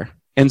out there.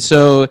 And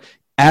so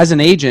as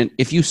an agent,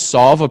 if you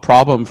solve a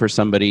problem for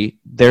somebody,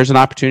 there's an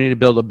opportunity to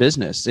build a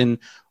business. And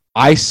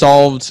I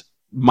solved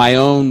my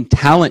own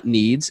talent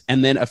needs.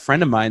 And then a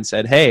friend of mine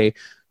said, hey,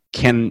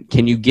 can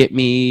you get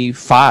me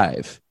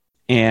 5?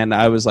 And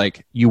I was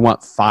like, you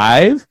want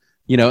 5?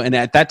 And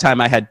at that time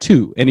I had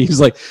 2, and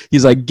he's like,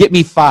 get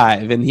me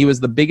 5. And he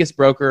was the biggest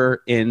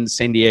broker in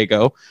San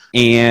Diego,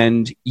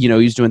 and,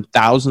 he's doing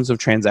thousands of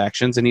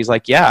transactions. And he's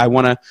like, yeah, I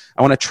want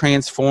to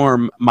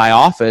transform my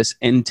office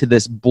into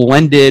this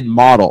blended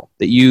model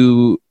that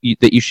you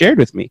shared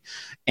with me.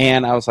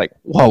 And I was like,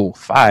 whoa,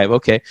 5.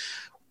 Okay.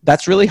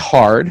 That's really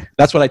hard.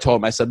 That's what I told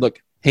him. I said, look,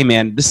 hey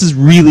man, this is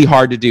really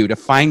hard to do. To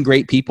find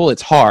great people,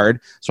 it's hard.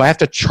 So I have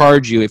to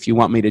charge you if you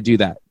want me to do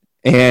that.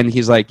 And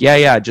he's like,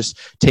 yeah, just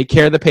take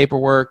care of the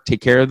paperwork,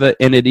 take care of the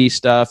entity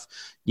stuff.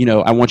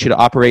 I want you to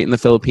operate in the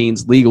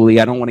Philippines legally.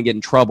 I don't want to get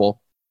in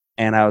trouble.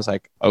 And I was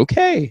like,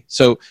 okay.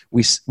 So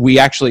we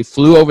actually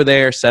flew over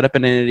there, set up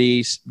an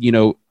entity,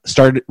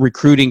 started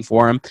recruiting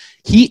for him.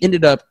 He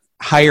ended up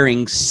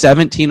hiring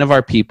 17 of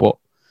our people.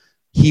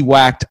 He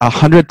whacked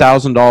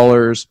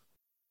 $100,000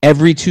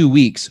 every 2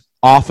 weeks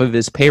off of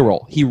his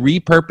payroll. He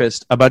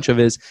repurposed a bunch of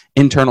his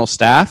internal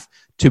staff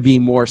to be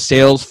more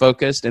sales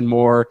focused and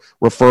more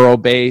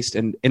referral based,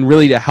 and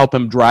really to help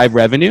him drive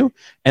revenue.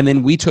 And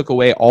then we took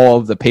away all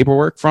of the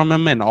paperwork from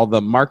him and all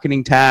the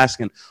marketing tasks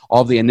and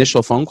all the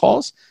initial phone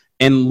calls.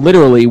 And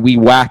literally we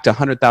whacked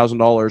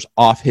 $100,000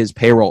 off his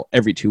payroll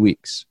every 2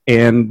 weeks.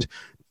 And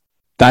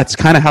that's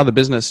kind of how the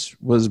business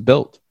was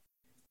built.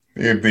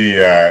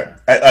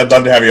 I'd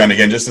love to have you on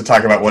again just to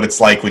talk about what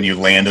it's like when you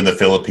land in the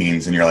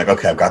Philippines and you're like,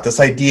 okay, I've got this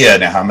idea.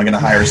 Now how am I going to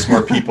hire some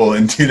more people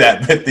and do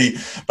that?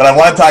 But I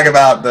want to talk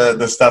about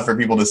the stuff for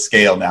people to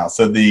scale now.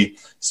 So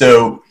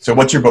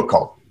what's your book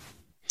called?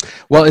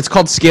 Well, it's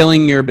called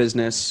Scaling Your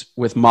Business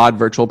with Mod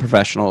Virtual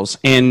Professionals.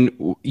 And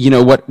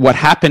what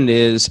happened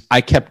is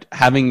I kept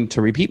having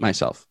to repeat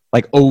myself,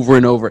 like over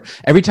and over.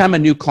 Every time a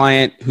new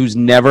client who's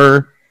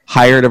never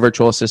hired a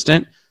virtual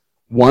assistant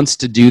wants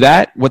to do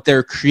that, what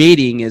they're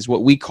creating is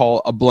what we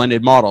call a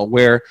blended model,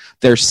 where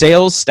their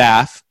sales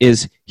staff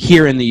is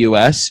here in the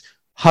US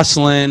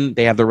hustling,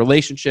 they have the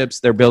relationships,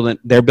 they're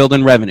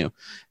building revenue.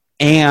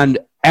 And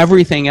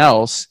everything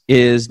else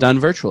is done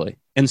virtually.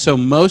 And so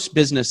most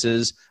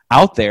businesses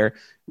out there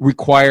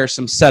require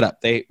some setup.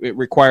 It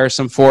requires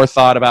some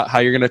forethought about how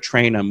you're going to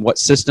train them, what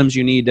systems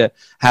you need to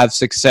have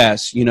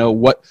success.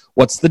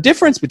 What's the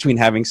difference between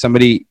having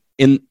somebody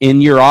in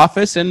your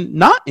office and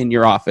not in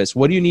your office?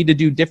 What do you need to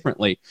do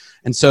differently?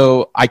 And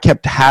so I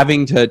kept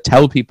having to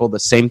tell people the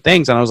same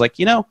things. And I was like,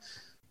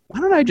 why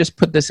don't I just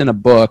put this in a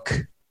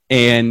book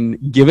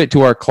and give it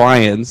to our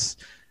clients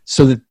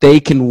so that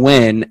they can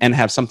win and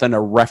have something to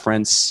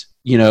reference,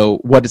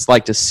 what it's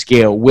like to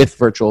scale with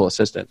virtual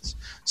assistants.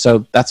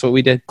 So that's what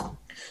we did.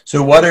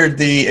 So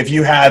if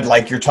you had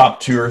like your top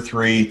 2 or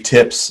 3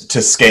 tips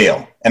to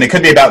scale, and it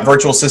could be about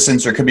virtual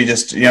assistants, or it could be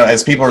just,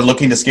 as people are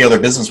looking to scale their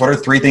business, what are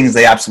 3 things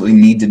they absolutely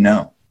need to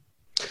know?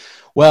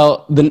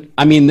 Well,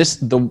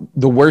 the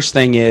worst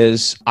thing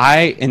is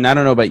I don't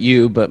know about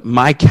you, but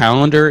my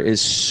calendar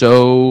is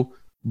so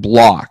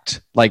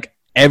blocked. Like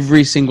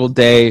every single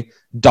day,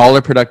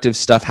 dollar productive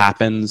stuff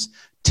happens.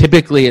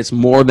 Typically, it's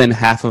more than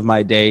half of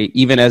my day,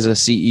 even as a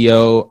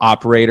CEO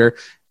operator.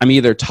 I'm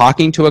either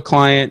talking to a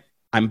client,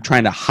 I'm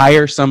trying to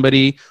hire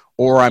somebody,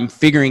 or I'm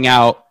figuring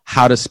out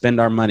how to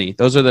spend our money.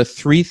 Those are the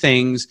 3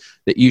 things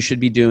that you should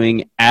be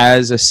doing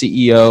as a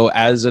CEO,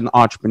 as an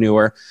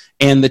entrepreneur.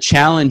 And the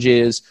challenge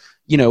is,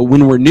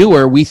 when we're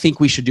newer, we think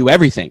we should do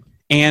everything.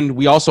 And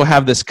we also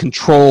have this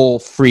control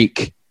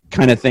freak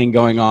kind of thing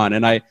going on.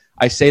 And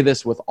I say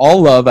this with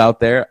all love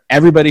out there.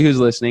 Everybody who's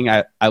listening,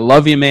 I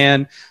love you,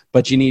 man,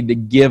 but you need to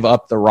give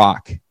up the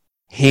rock.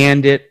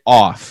 Hand it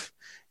off.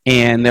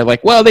 And they're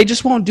like, well, they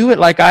just won't do it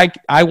like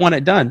I want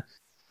it done.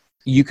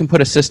 You can put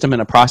a system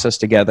and a process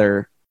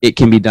together. It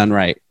can be done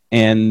right.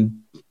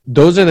 And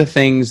those are the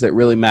things that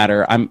really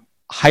matter. I'm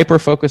hyper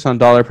focused on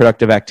dollar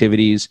productive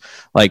activities,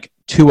 like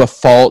to a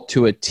fault,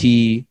 to a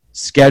T,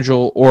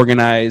 schedule,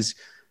 organize,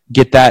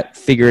 get that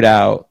figured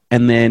out,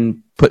 and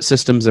then put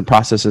systems and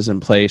processes in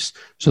place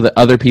so that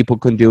other people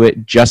can do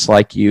it just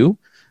like you.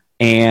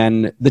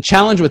 And the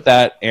challenge with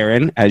that,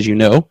 Aaron, as you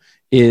know,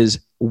 is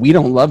we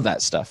don't love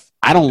that stuff.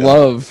 I don't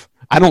love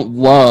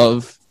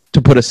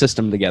to put a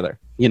system together,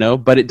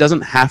 but it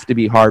doesn't have to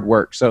be hard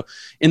work. So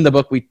in the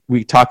book,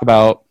 we talk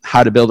about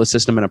how to build a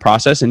system and a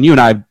process. And you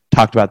and I have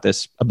talked about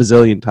this a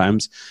bazillion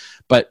times,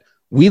 but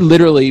we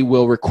literally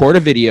will record a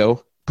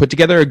video, put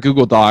together a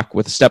Google Doc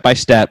with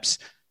step-by-steps,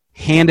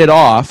 hand it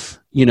off,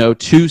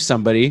 to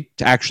somebody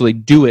to actually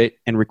do it,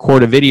 and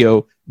record a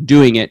video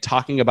doing it,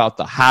 talking about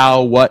the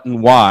how, what,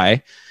 and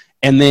why.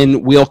 And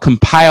then we'll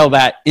compile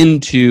that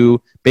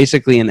into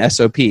basically an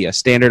SOP, a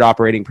standard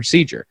operating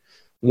procedure.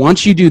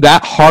 Once you do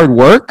that hard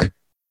work,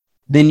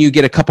 then you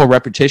get a couple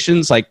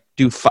repetitions, like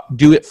do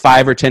it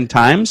 5 or 10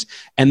 times,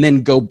 and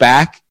then go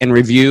back and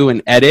review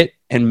and edit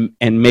and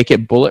make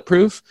it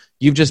bulletproof.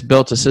 You've just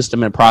built a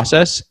system and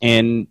process.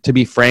 And to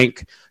be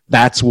frank,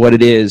 that's what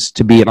it is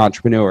to be an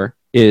entrepreneur,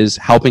 is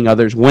helping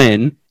others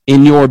win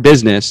in your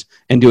business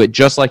and do it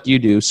just like you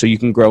do so you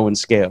can grow and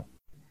scale.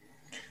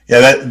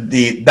 Yeah,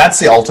 that's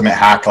the ultimate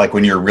hack, like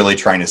when you're really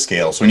trying to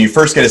scale. So when you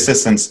first get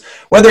assistance,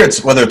 whether it's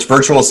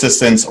virtual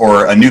assistants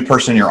or a new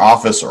person in your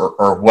office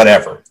or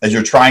whatever, as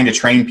you're trying to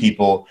train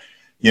people,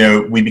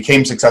 we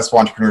became successful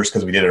entrepreneurs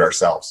because we did it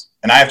ourselves.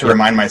 And I have to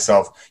remind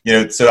myself,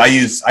 so I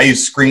use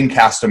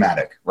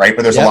Screencast-O-Matic, right?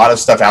 But there's a lot of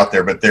stuff out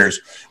there, but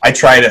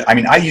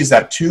I use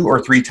that 2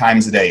 or 3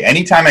 times a day.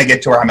 Anytime I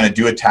get to where I'm going to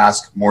do a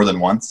task more than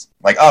once,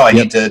 like, I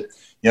need to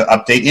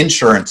update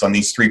insurance on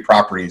these 3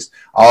 properties.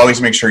 I'll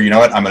always make sure,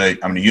 I'm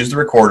going to use the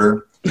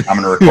recorder.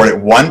 I'm going to record it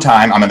one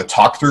time. I'm going to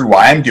talk through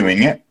why I'm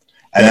doing it.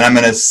 And then I'm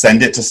going to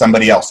send it to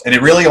somebody else. And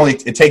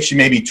it takes you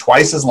maybe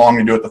twice as long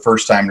to do it the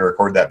first time to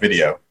record that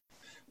video.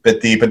 But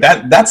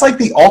that's like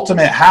the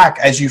ultimate hack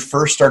as you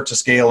first start to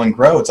scale and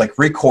grow. It's like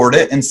record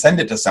it and send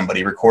it to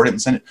somebody. Record it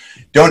and send it.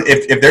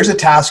 If there's a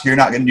task you're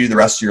not going to do the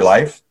rest of your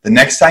life, the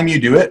next time you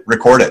do it,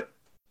 record it.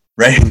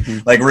 Right?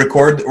 Mm-hmm. Like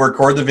record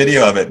the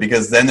video of it,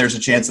 because then there's a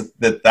chance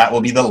that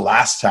will be the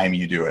last time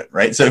you do it.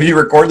 Right? So if you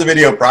record the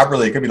video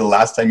properly, it could be the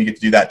last time you get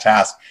to do that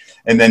task.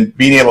 And then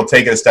being able to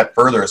take it a step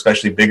further,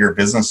 especially bigger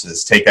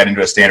businesses, take that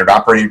into a standard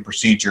operating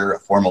procedure, a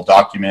formal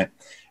document.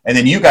 And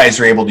then you guys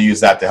are able to use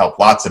that to help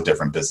lots of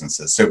different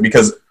businesses. So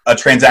because a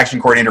transaction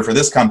coordinator for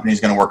this company is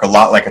going to work a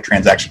lot like a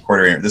transaction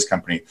coordinator at this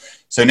company.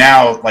 So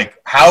now, like,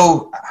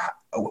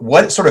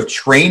 what sort of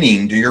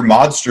training do your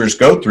modsters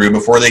go through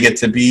before they get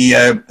to be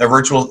a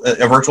virtual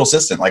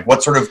assistant? Like,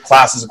 what sort of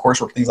classes, of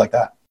coursework, things like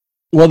that?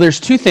 Well, there's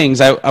 2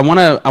 things I want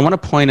to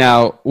point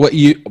out.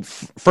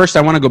 First,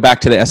 I want to go back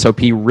to the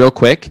SOP real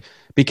quick,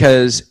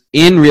 because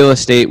in real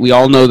estate, we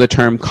all know the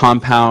term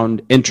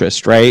compound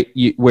interest, right?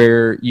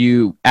 Where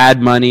you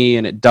add money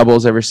and it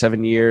doubles every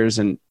 7 years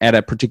and at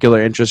a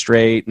particular interest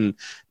rate. And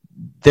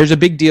there's a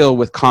big deal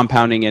with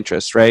compounding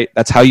interest, right?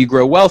 That's how you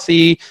grow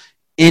wealthy.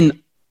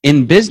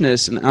 In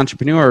business and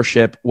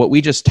entrepreneurship, what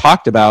we just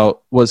talked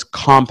about was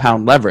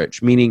compound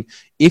leverage, meaning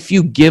if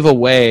you give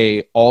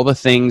away all the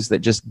things that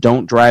just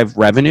don't drive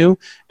revenue,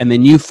 and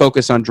then you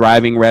focus on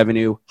driving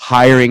revenue,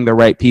 hiring the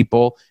right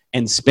people,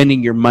 and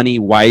spending your money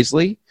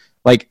wisely,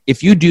 like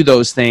if you do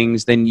those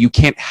things, then you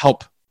can't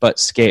help but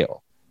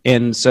scale.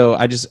 And so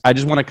I just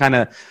want to kind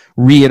of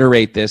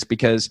reiterate this,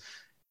 because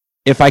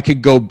if I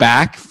could go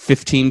back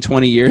 15,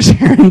 20 years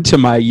into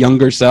my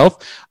younger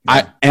self,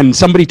 and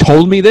somebody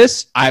told me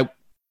this, I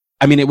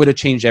mean, it would have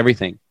changed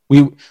everything.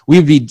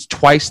 We'd be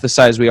twice the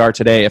size we are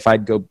today if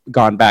I'd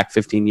gone back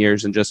 15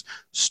 years and just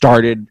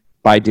started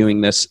by doing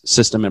this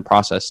system and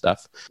process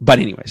stuff. But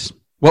anyways,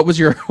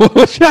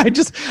 I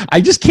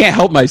just can't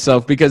help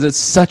myself, because it's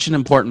such an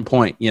important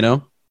point, you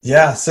know?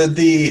 Yeah.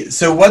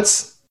 So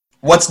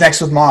what's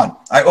next with Mod?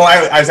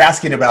 I was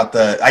asking about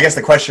I guess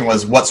the question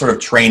was, what sort of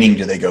training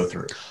do they go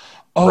through?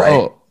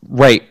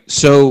 Right.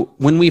 So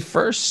when we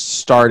first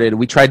started,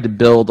 we tried to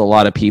build a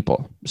lot of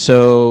people.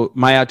 So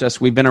My Outdesk,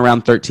 we've been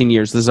around 13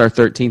 years. This is our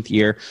 13th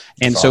year.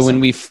 And That's so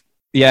awesome. when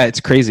it's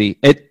crazy.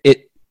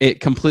 It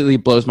completely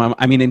blows my mind.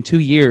 I mean, in 2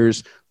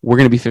 years, we're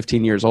going to be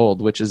 15 years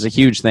old, which is a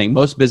huge thing.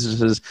 Most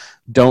businesses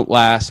don't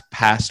last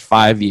past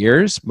 5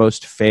 years.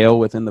 Most fail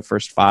within the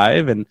first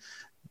 5. And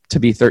to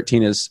be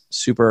 13 is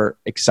super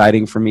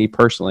exciting for me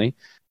personally.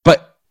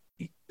 But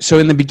so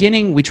in the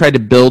beginning, we tried to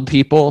build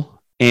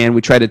people, and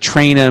we try to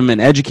train them and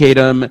educate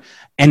them.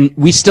 And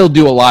we still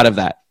do a lot of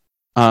that.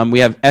 We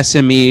have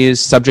SMEs,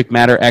 subject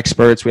matter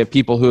experts. We have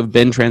people who have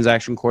been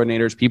transaction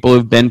coordinators, people who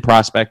have been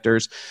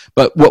prospectors.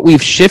 But what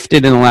we've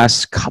shifted in the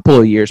last couple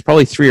of years,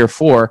 probably 3 or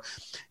 4,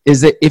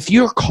 is that if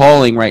you're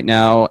calling right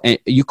now, and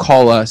you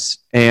call us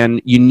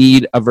and you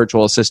need a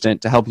virtual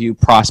assistant to help you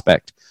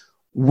prospect,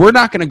 we're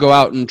not going to go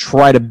out and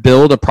try to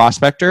build a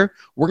prospector.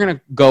 We're going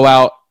to go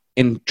out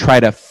and try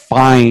to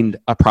find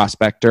a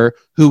prospector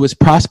who was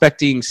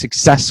prospecting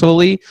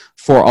successfully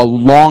for a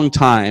long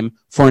time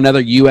for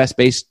another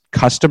US-based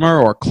customer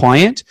or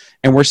client,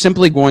 and we're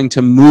simply going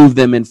to move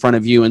them in front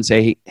of you and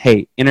say,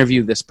 hey,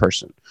 interview this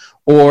person.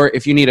 Or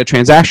if you need a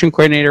transaction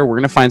coordinator, we're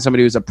going to find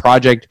somebody who's a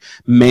project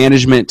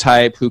management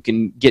type, who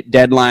can get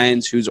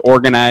deadlines, who's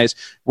organized.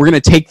 We're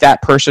going to take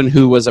that person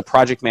who was a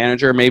project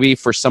manager maybe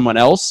for someone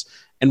else,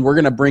 and we're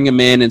going to bring them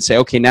in and say,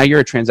 okay, now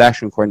you're a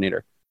transaction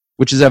coordinator,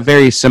 which is a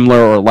very similar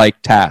or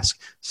like task.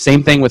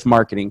 Same thing with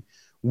marketing.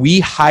 We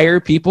hire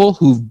people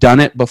who've done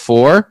it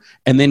before,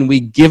 and then we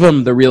give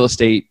them the real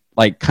estate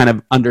like kind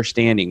of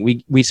understanding.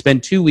 We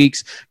spend 2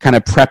 weeks kind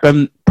of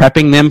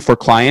prepping them for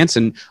clients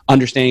and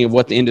understanding of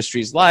what the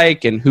industry's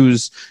like and who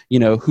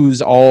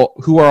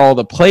are all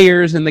the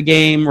players in the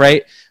game,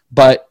 right?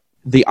 But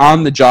the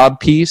on the job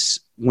piece,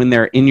 when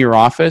they're in your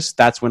office,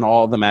 that's when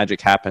all the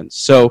magic happens.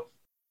 So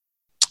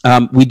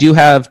we do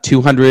have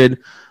 200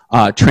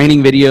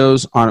 training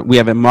videos on. We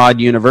have a Mod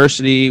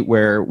University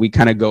where we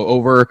kind of go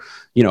over,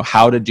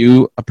 how to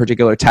do a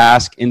particular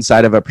task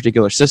inside of a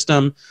particular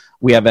system.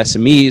 We have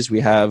SMEs. We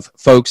have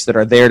folks that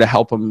are there to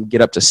help them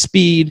get up to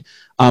speed.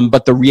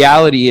 But the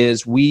reality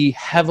is, we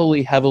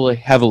heavily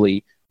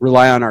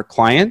rely on our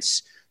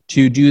clients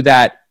to do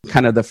that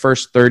kind of the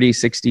first 30,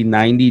 60,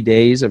 90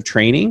 days of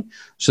training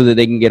so that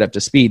they can get up to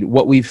speed.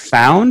 What we've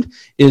found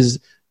is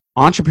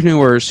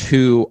entrepreneurs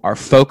who are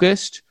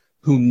focused,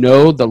 who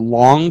know the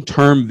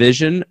long-term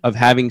vision of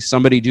having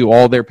somebody do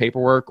all their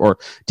paperwork or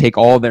take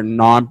all their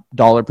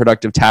non-dollar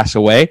productive tasks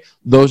away,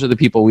 those are the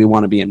people we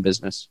want to be in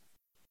business.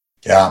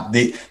 Yeah,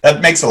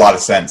 that makes a lot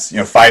of sense.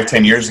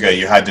 5-10 years ago,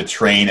 you had to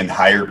train and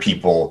hire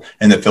people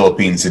in the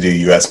Philippines to do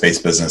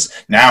US-based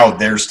business. Now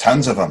there's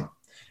tons of them.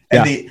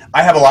 And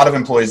I have a lot of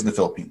employees in the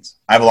Philippines.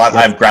 I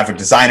have graphic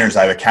designers,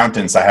 I have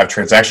accountants, I have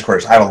transaction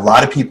coordinators. I have a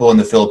lot of people in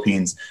the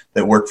Philippines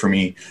that work for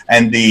me.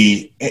 And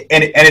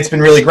it's been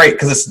really great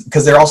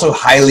because they're also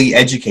highly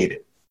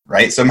educated,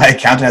 right? So my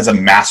accountant has a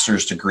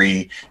master's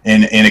degree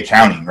in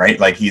accounting, right?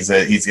 Like he's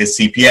a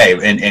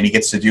CPA, and he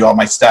gets to do all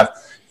my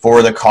stuff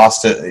for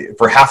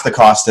half the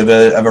cost of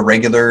a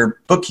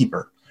regular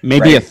bookkeeper.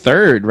 Maybe a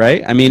third,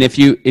 right? I mean, if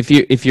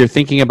you're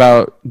thinking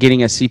about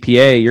getting a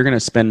CPA, you're going to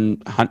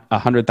spend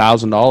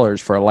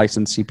 $100,000 for a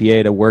licensed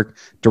CPA to work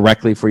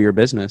directly for your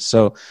business.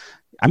 So,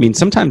 I mean,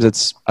 sometimes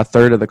it's a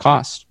third of the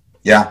cost.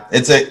 Yeah,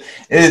 it's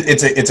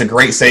a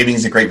great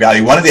savings, a great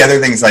value. One of the other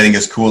things I think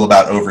is cool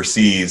about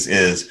overseas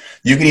is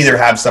you can either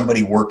have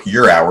somebody work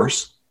your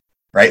hours,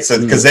 right? So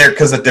because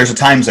there's a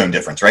time zone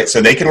difference, right? So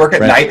they can work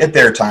at night at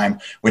their time,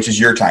 which is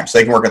your time. So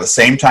they can work at the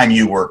same time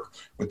you work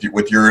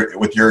with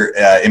your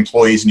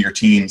employees and your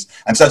teams.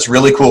 And so that's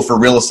really cool for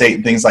real estate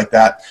and things like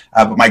that.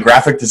 But my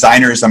graphic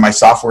designers and my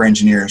software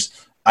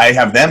engineers, I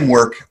have them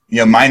work,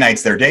 my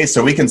nights, their days,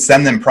 so we can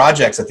send them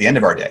projects at the end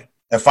of our day.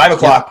 At 5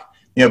 o'clock,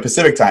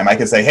 Pacific time, I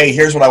can say, hey,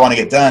 here's what I want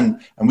to get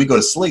done. And we go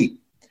to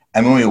sleep.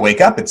 And when we wake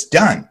up, it's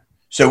done.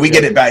 So we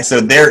get it back.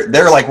 So they're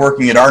like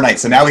working at our night.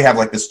 So now we have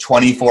like this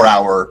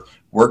 24-hour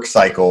work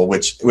cycle,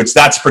 which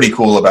that's pretty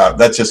cool about.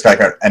 That's just like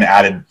an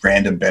added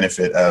random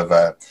benefit of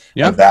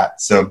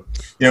that. So,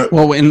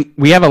 well, when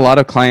we have a lot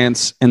of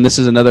clients, and this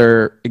is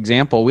another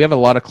example, we have a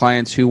lot of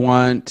clients who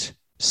want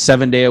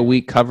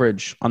 7-day-a-week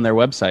coverage on their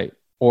website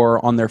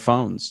or on their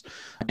phones,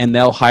 and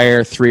they'll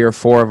hire 3 or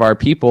 4 of our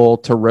people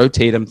to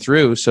rotate them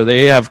through. So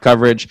they have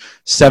coverage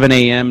 7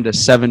 a.m. to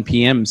 7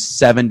 p.m.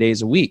 7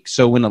 days a week.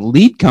 So when a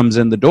lead comes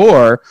in the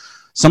door,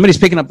 somebody's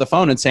picking up the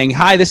phone and saying,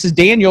 hi, this is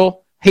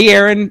Daniel. hey,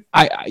 Aaron,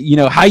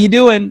 how you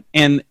doing?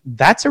 And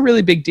that's a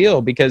really big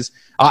deal because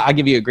I'll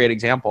give you a great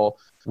example.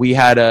 We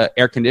had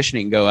air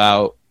conditioning go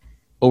out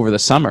over the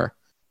summer.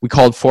 We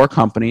called 4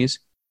 companies.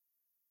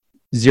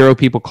 0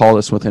 people called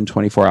us within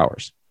 24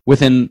 hours.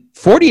 Within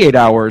 48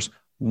 hours,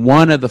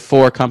 one of the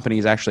 4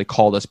 companies actually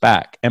called us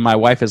back. And my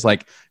wife is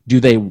like, do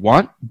they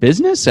want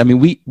business? I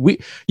mean,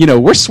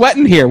 we're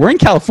sweating here. We're in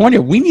California.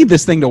 We need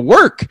this thing to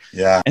work.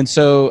 Yeah. And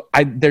so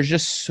there's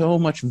just so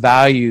much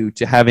value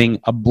to having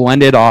a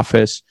blended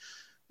office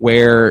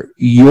where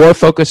you're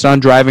focused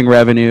on driving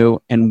revenue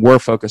and we're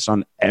focused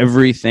on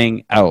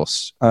everything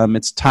else.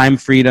 It's time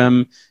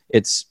freedom.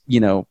 It's,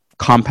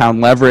 compound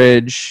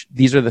leverage.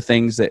 These are the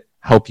things that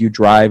help you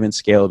drive and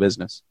scale a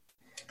business.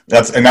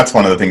 That's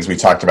one of the things we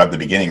talked about at the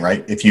beginning,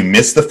 right? If you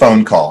miss the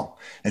phone call,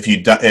 if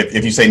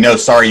you say, no,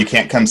 sorry, you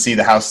can't come see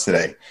the house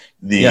today,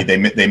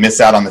 they miss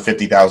out on the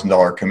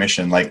 $50,000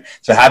 commission.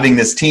 So having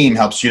this team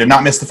helps you to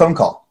not miss the phone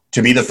call,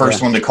 to be the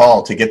first one to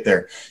call, to get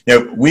there.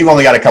 We've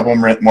only got a couple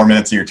more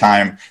minutes of your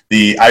time.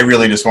 I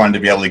really just wanted to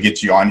be able to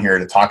get you on here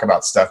to talk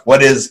about stuff.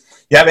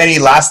 You have any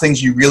last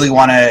things you really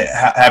want to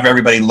have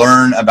everybody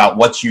learn about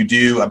what you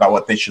do, about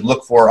what they should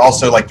look for?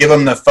 Also, give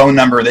them the phone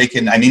number. They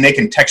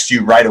can text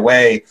you right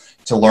away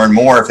to learn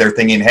more if they're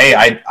thinking, hey,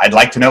 I'd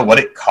like to know what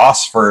it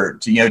costs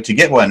to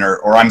get one,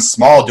 or I'm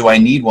small, do I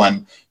need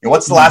one?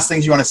 What's the last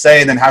things you want to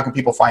say, and then how can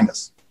people find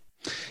us?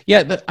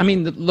 Yeah,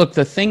 look,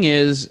 the thing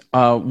is,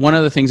 one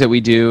of the things that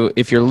we do,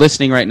 if you're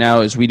listening right now,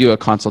 is we do a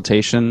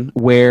consultation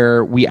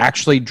where we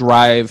actually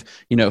drive,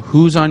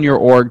 who's on your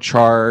org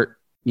chart,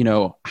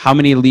 how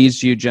many leads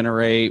do you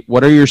generate,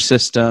 what are your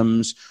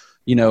systems,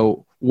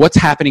 what's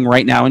happening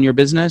right now in your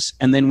business,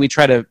 and then we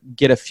try to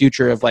get a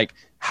future of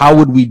how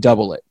would we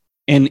double it?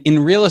 And in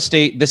real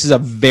estate, this is a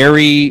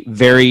very,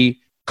 very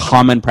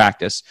common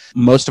practice.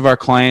 Most of our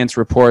clients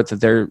report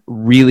that they're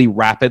really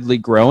rapidly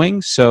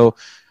growing. So,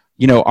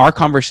 our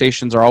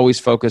conversations are always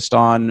focused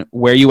on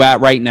where you at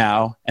right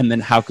now, and then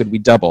how could we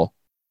double?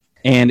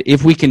 And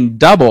if we can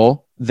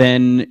double,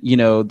 then,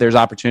 there's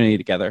opportunity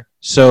together.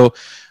 So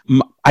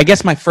I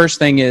guess my first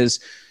thing is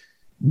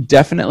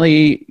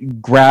definitely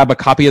grab a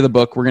copy of the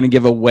book. We're going to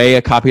give away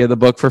a copy of the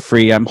book for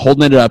free. I'm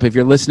holding it up. If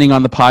you're listening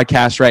on the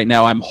podcast right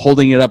now, I'm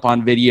holding it up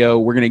on video.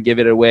 We're going to give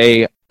it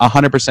away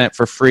 100%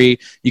 for free.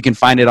 You can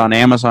find it on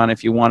Amazon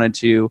if you wanted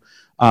to.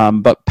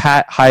 But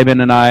Pat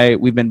Hiban and I,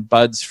 we've been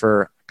buds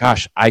for,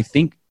 I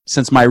think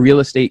since my real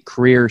estate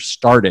career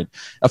started.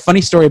 A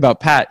funny story about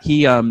Pat,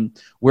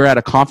 we're at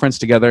a conference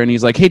together and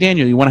he's like, hey,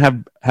 Daniel, you want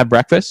to have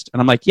breakfast?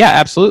 And I'm like, yeah,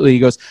 absolutely. He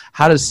goes,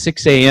 how does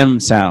 6 a.m.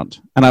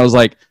 sound? And I was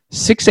like,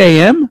 6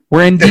 a.m.?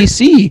 We're in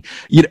DC.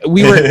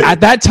 We were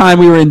at that time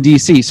we were in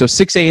DC. So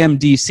 6 a.m.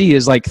 DC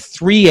is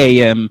 3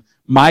 a.m.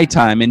 my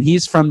time. And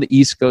he's from the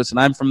East Coast and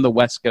I'm from the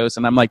West Coast.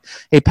 And I'm like,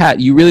 hey,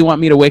 Pat, you really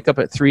want me to wake up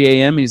at 3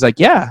 a.m.? And he's like,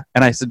 yeah.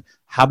 And I said,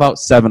 how about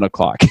 7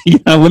 o'clock?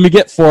 Let me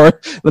get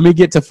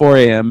to 4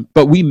 a.m.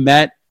 But we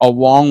met a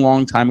long,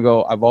 long time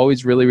ago. I've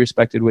always really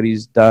respected what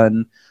he's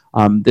done.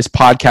 This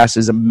podcast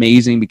is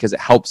amazing because it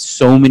helps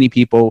so many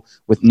people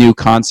with new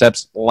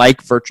concepts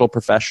like virtual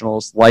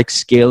professionals, like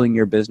scaling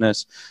your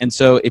business. And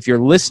so if you're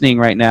listening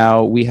right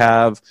now, we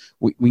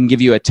can give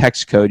you a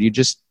text code. You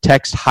just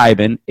text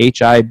Hiban,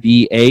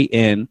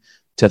 Hiban,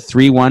 to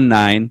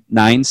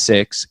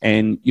 31996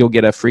 and you'll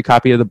get a free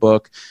copy of the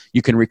book.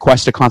 You can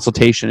request a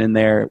consultation in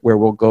there where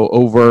we'll go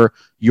over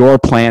your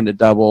plan to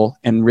double.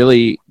 And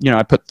really,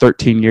 I put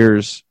 13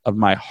 years of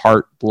my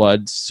heart,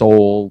 blood,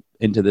 soul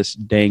into this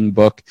dang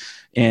book.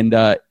 And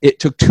it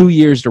took 2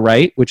 years to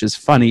write, which is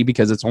funny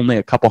because it's only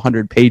a couple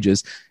hundred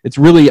pages. It's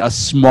really a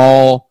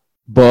small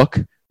book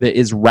that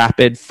is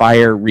rapid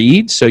fire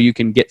read. So you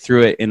can get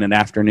through it in an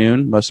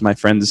afternoon. Most of my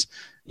friends,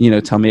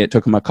 tell me it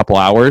took them a couple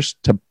hours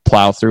to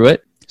plow through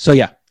it. So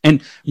yeah.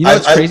 And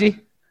what's crazy?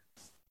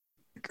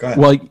 Go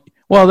ahead.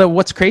 Well,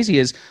 what's crazy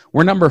is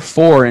we're number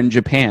 4 in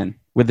Japan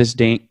with this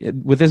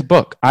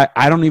book.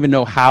 I don't even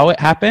know how it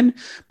happened,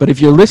 but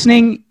if you're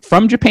listening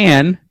from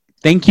Japan,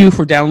 thank you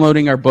for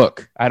downloading our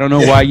book. I don't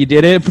know why you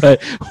did it,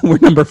 but we're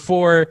number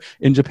 4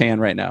 in Japan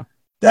right now.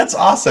 That's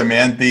awesome,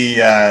 man.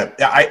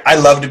 I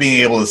loved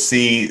being able to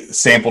see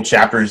sample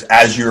chapters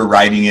as you were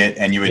writing it,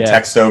 and you would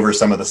text over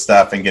some of the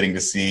stuff and getting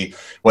to see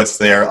what's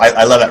there.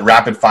 I love that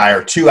rapid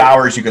fire. 2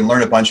 hours, you can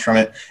learn a bunch from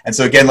it. And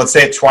so again, let's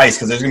say it twice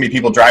because there's going to be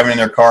people driving in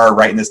their car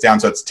writing this down.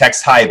 So it's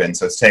text Hiban.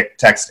 So it's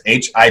text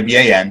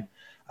Hiban.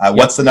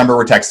 What's the number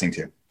we're texting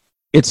to?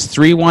 It's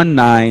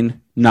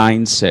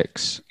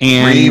 31996.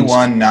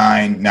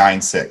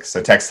 31996.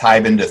 So text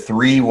Hiban to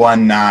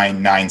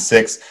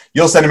 31996.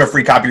 You'll send him a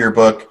free copy of your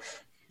book.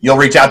 You'll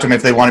reach out to them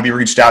if they want to be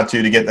reached out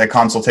to get that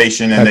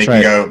consultation, and they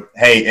can go,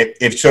 hey,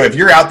 if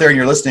you're out there and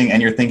you're listening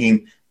and you're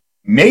thinking,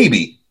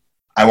 maybe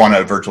I want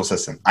a virtual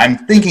assistant.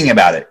 I'm thinking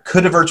about it.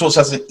 Could a virtual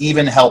assistant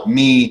even help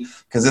me?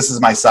 Because this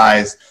is my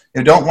size.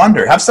 Don't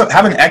wonder. Have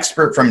an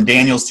expert from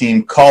Daniel's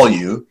team call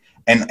you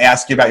and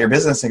ask you about your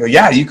business and go,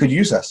 yeah, you could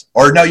use us.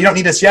 Or no, you don't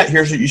need us yet.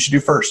 Here's what you should do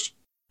first.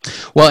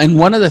 Well, and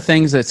one of the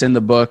things that's in the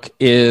book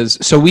is,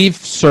 so we've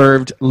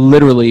served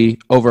literally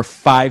over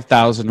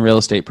 5,000 real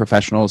estate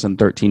professionals in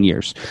 13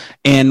 years.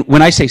 And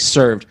when I say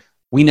served,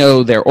 we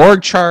know their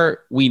org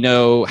chart, we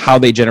know how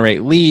they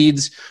generate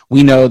leads,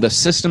 we know the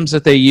systems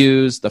that they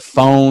use, the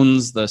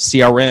phones, the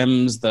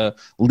CRMs, the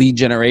lead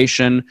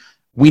generation.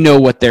 We know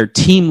what their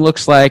team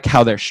looks like,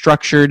 how they're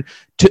structured.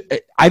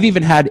 I've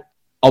even had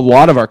a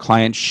lot of our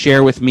clients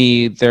share with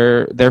me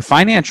their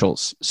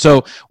financials.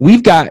 So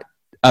we've got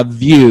a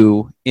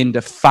view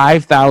into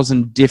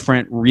 5,000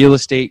 different real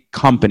estate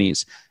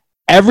companies.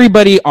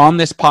 Everybody on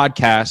this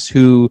podcast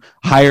who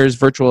hires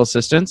virtual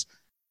assistants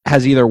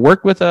has either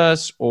worked with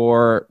us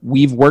or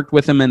we've worked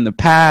with them in the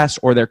past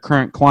or their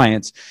current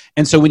clients.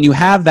 And so when you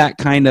have that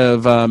kind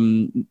of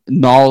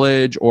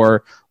knowledge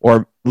or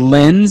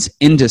lens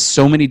into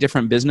so many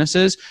different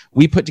businesses,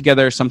 we put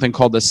together something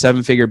called the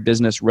 7-Figure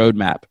Business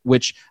Roadmap,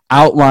 which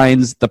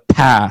outlines the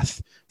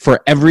path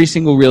for every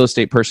single real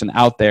estate person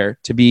out there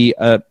to be,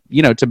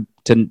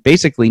 to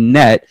basically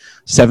net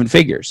 7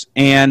 figures.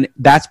 And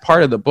that's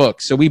part of the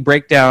book. So we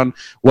break down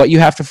what you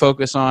have to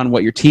focus on,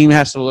 what your team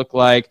has to look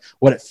like,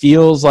 what it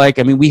feels like.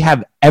 I mean, we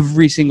have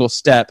every single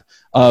step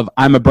of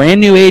I'm a brand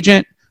new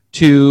agent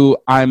to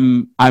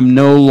I'm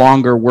no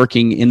longer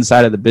working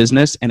inside of the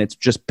business and it's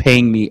just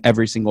paying me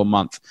every single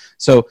month.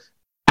 So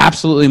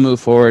absolutely move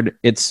forward.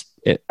 If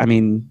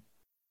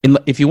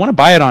you want to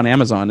buy it on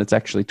Amazon, it's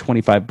actually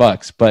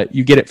 $25, but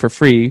you get it for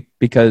free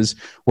because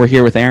we're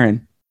here with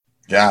Aaron.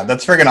 Yeah,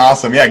 that's freaking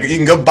awesome. Yeah, you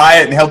can go buy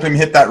it and help him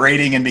hit that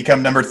rating and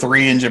become number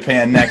 3 in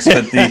Japan next.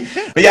 Text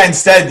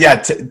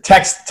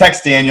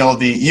Daniel.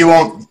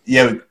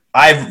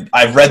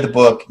 I've read the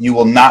book. You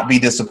will not be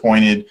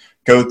disappointed.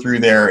 Go through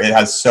there. It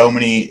has so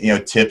many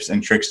tips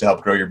and tricks to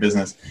help grow your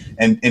business.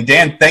 And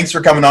Dan, thanks for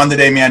coming on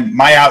today, man.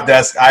 My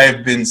Outdesk, I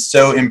have been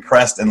so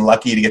impressed and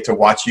lucky to get to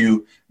watch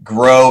you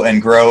grow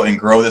and grow and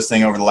grow this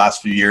thing over the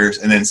last few years,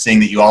 and then seeing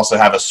that you also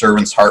have a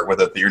servant's heart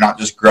with it, that you're not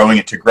just growing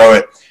it to grow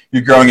it,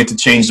 you're growing it to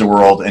change the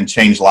world and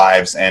change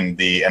lives,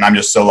 and I'm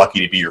just so lucky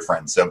to be your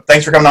friend. So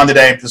thanks for coming on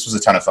today. This was a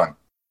ton of fun.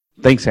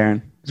 Thanks,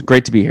 Aaron. It's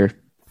great to be here.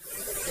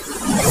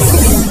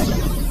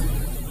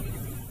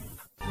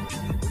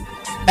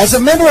 As a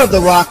member of the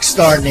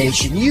Rockstar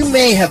Nation, you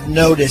may have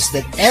noticed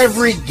that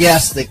every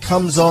guest that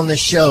comes on the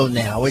show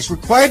now is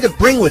required to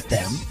bring with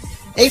them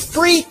a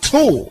free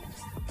tool,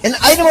 an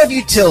item of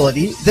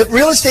utility that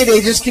real estate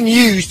agents can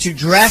use to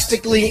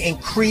drastically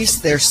increase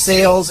their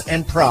sales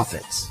and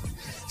profits.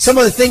 Some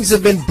of the things that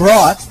have been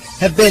brought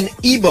have been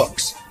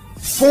ebooks,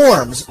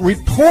 forms,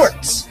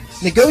 reports,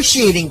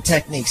 negotiating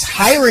techniques,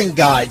 hiring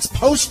guides,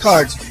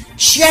 postcards,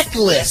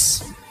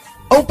 checklists,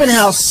 open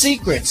house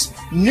secrets,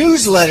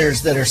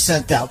 newsletters that are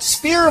sent out,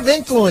 sphere of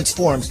influence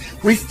forms,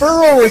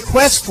 referral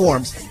request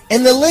forms,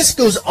 and the list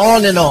goes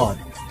on and on.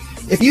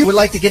 If you would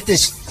like to get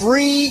this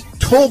free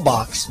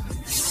toolbox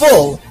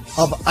full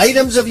of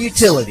items of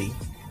utility,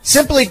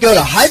 simply go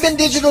to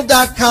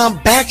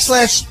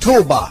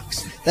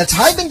hibandigital.com/toolbox. That's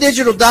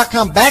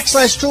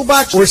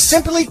hibandigital.com/toolbox, or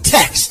simply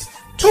text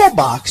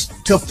toolbox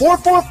to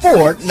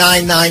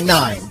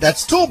 444-999.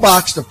 That's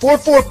toolbox to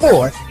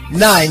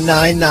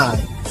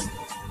 444-999.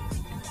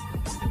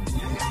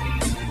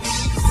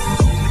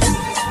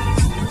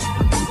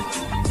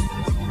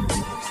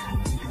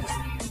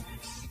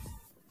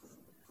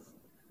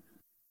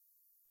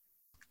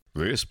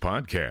 This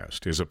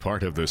podcast is a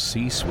part of the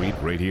C-Suite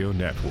Radio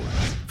Network.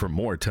 For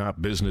more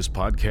top business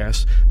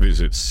podcasts,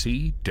 visit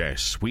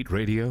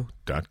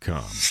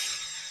c-suiteradio.com.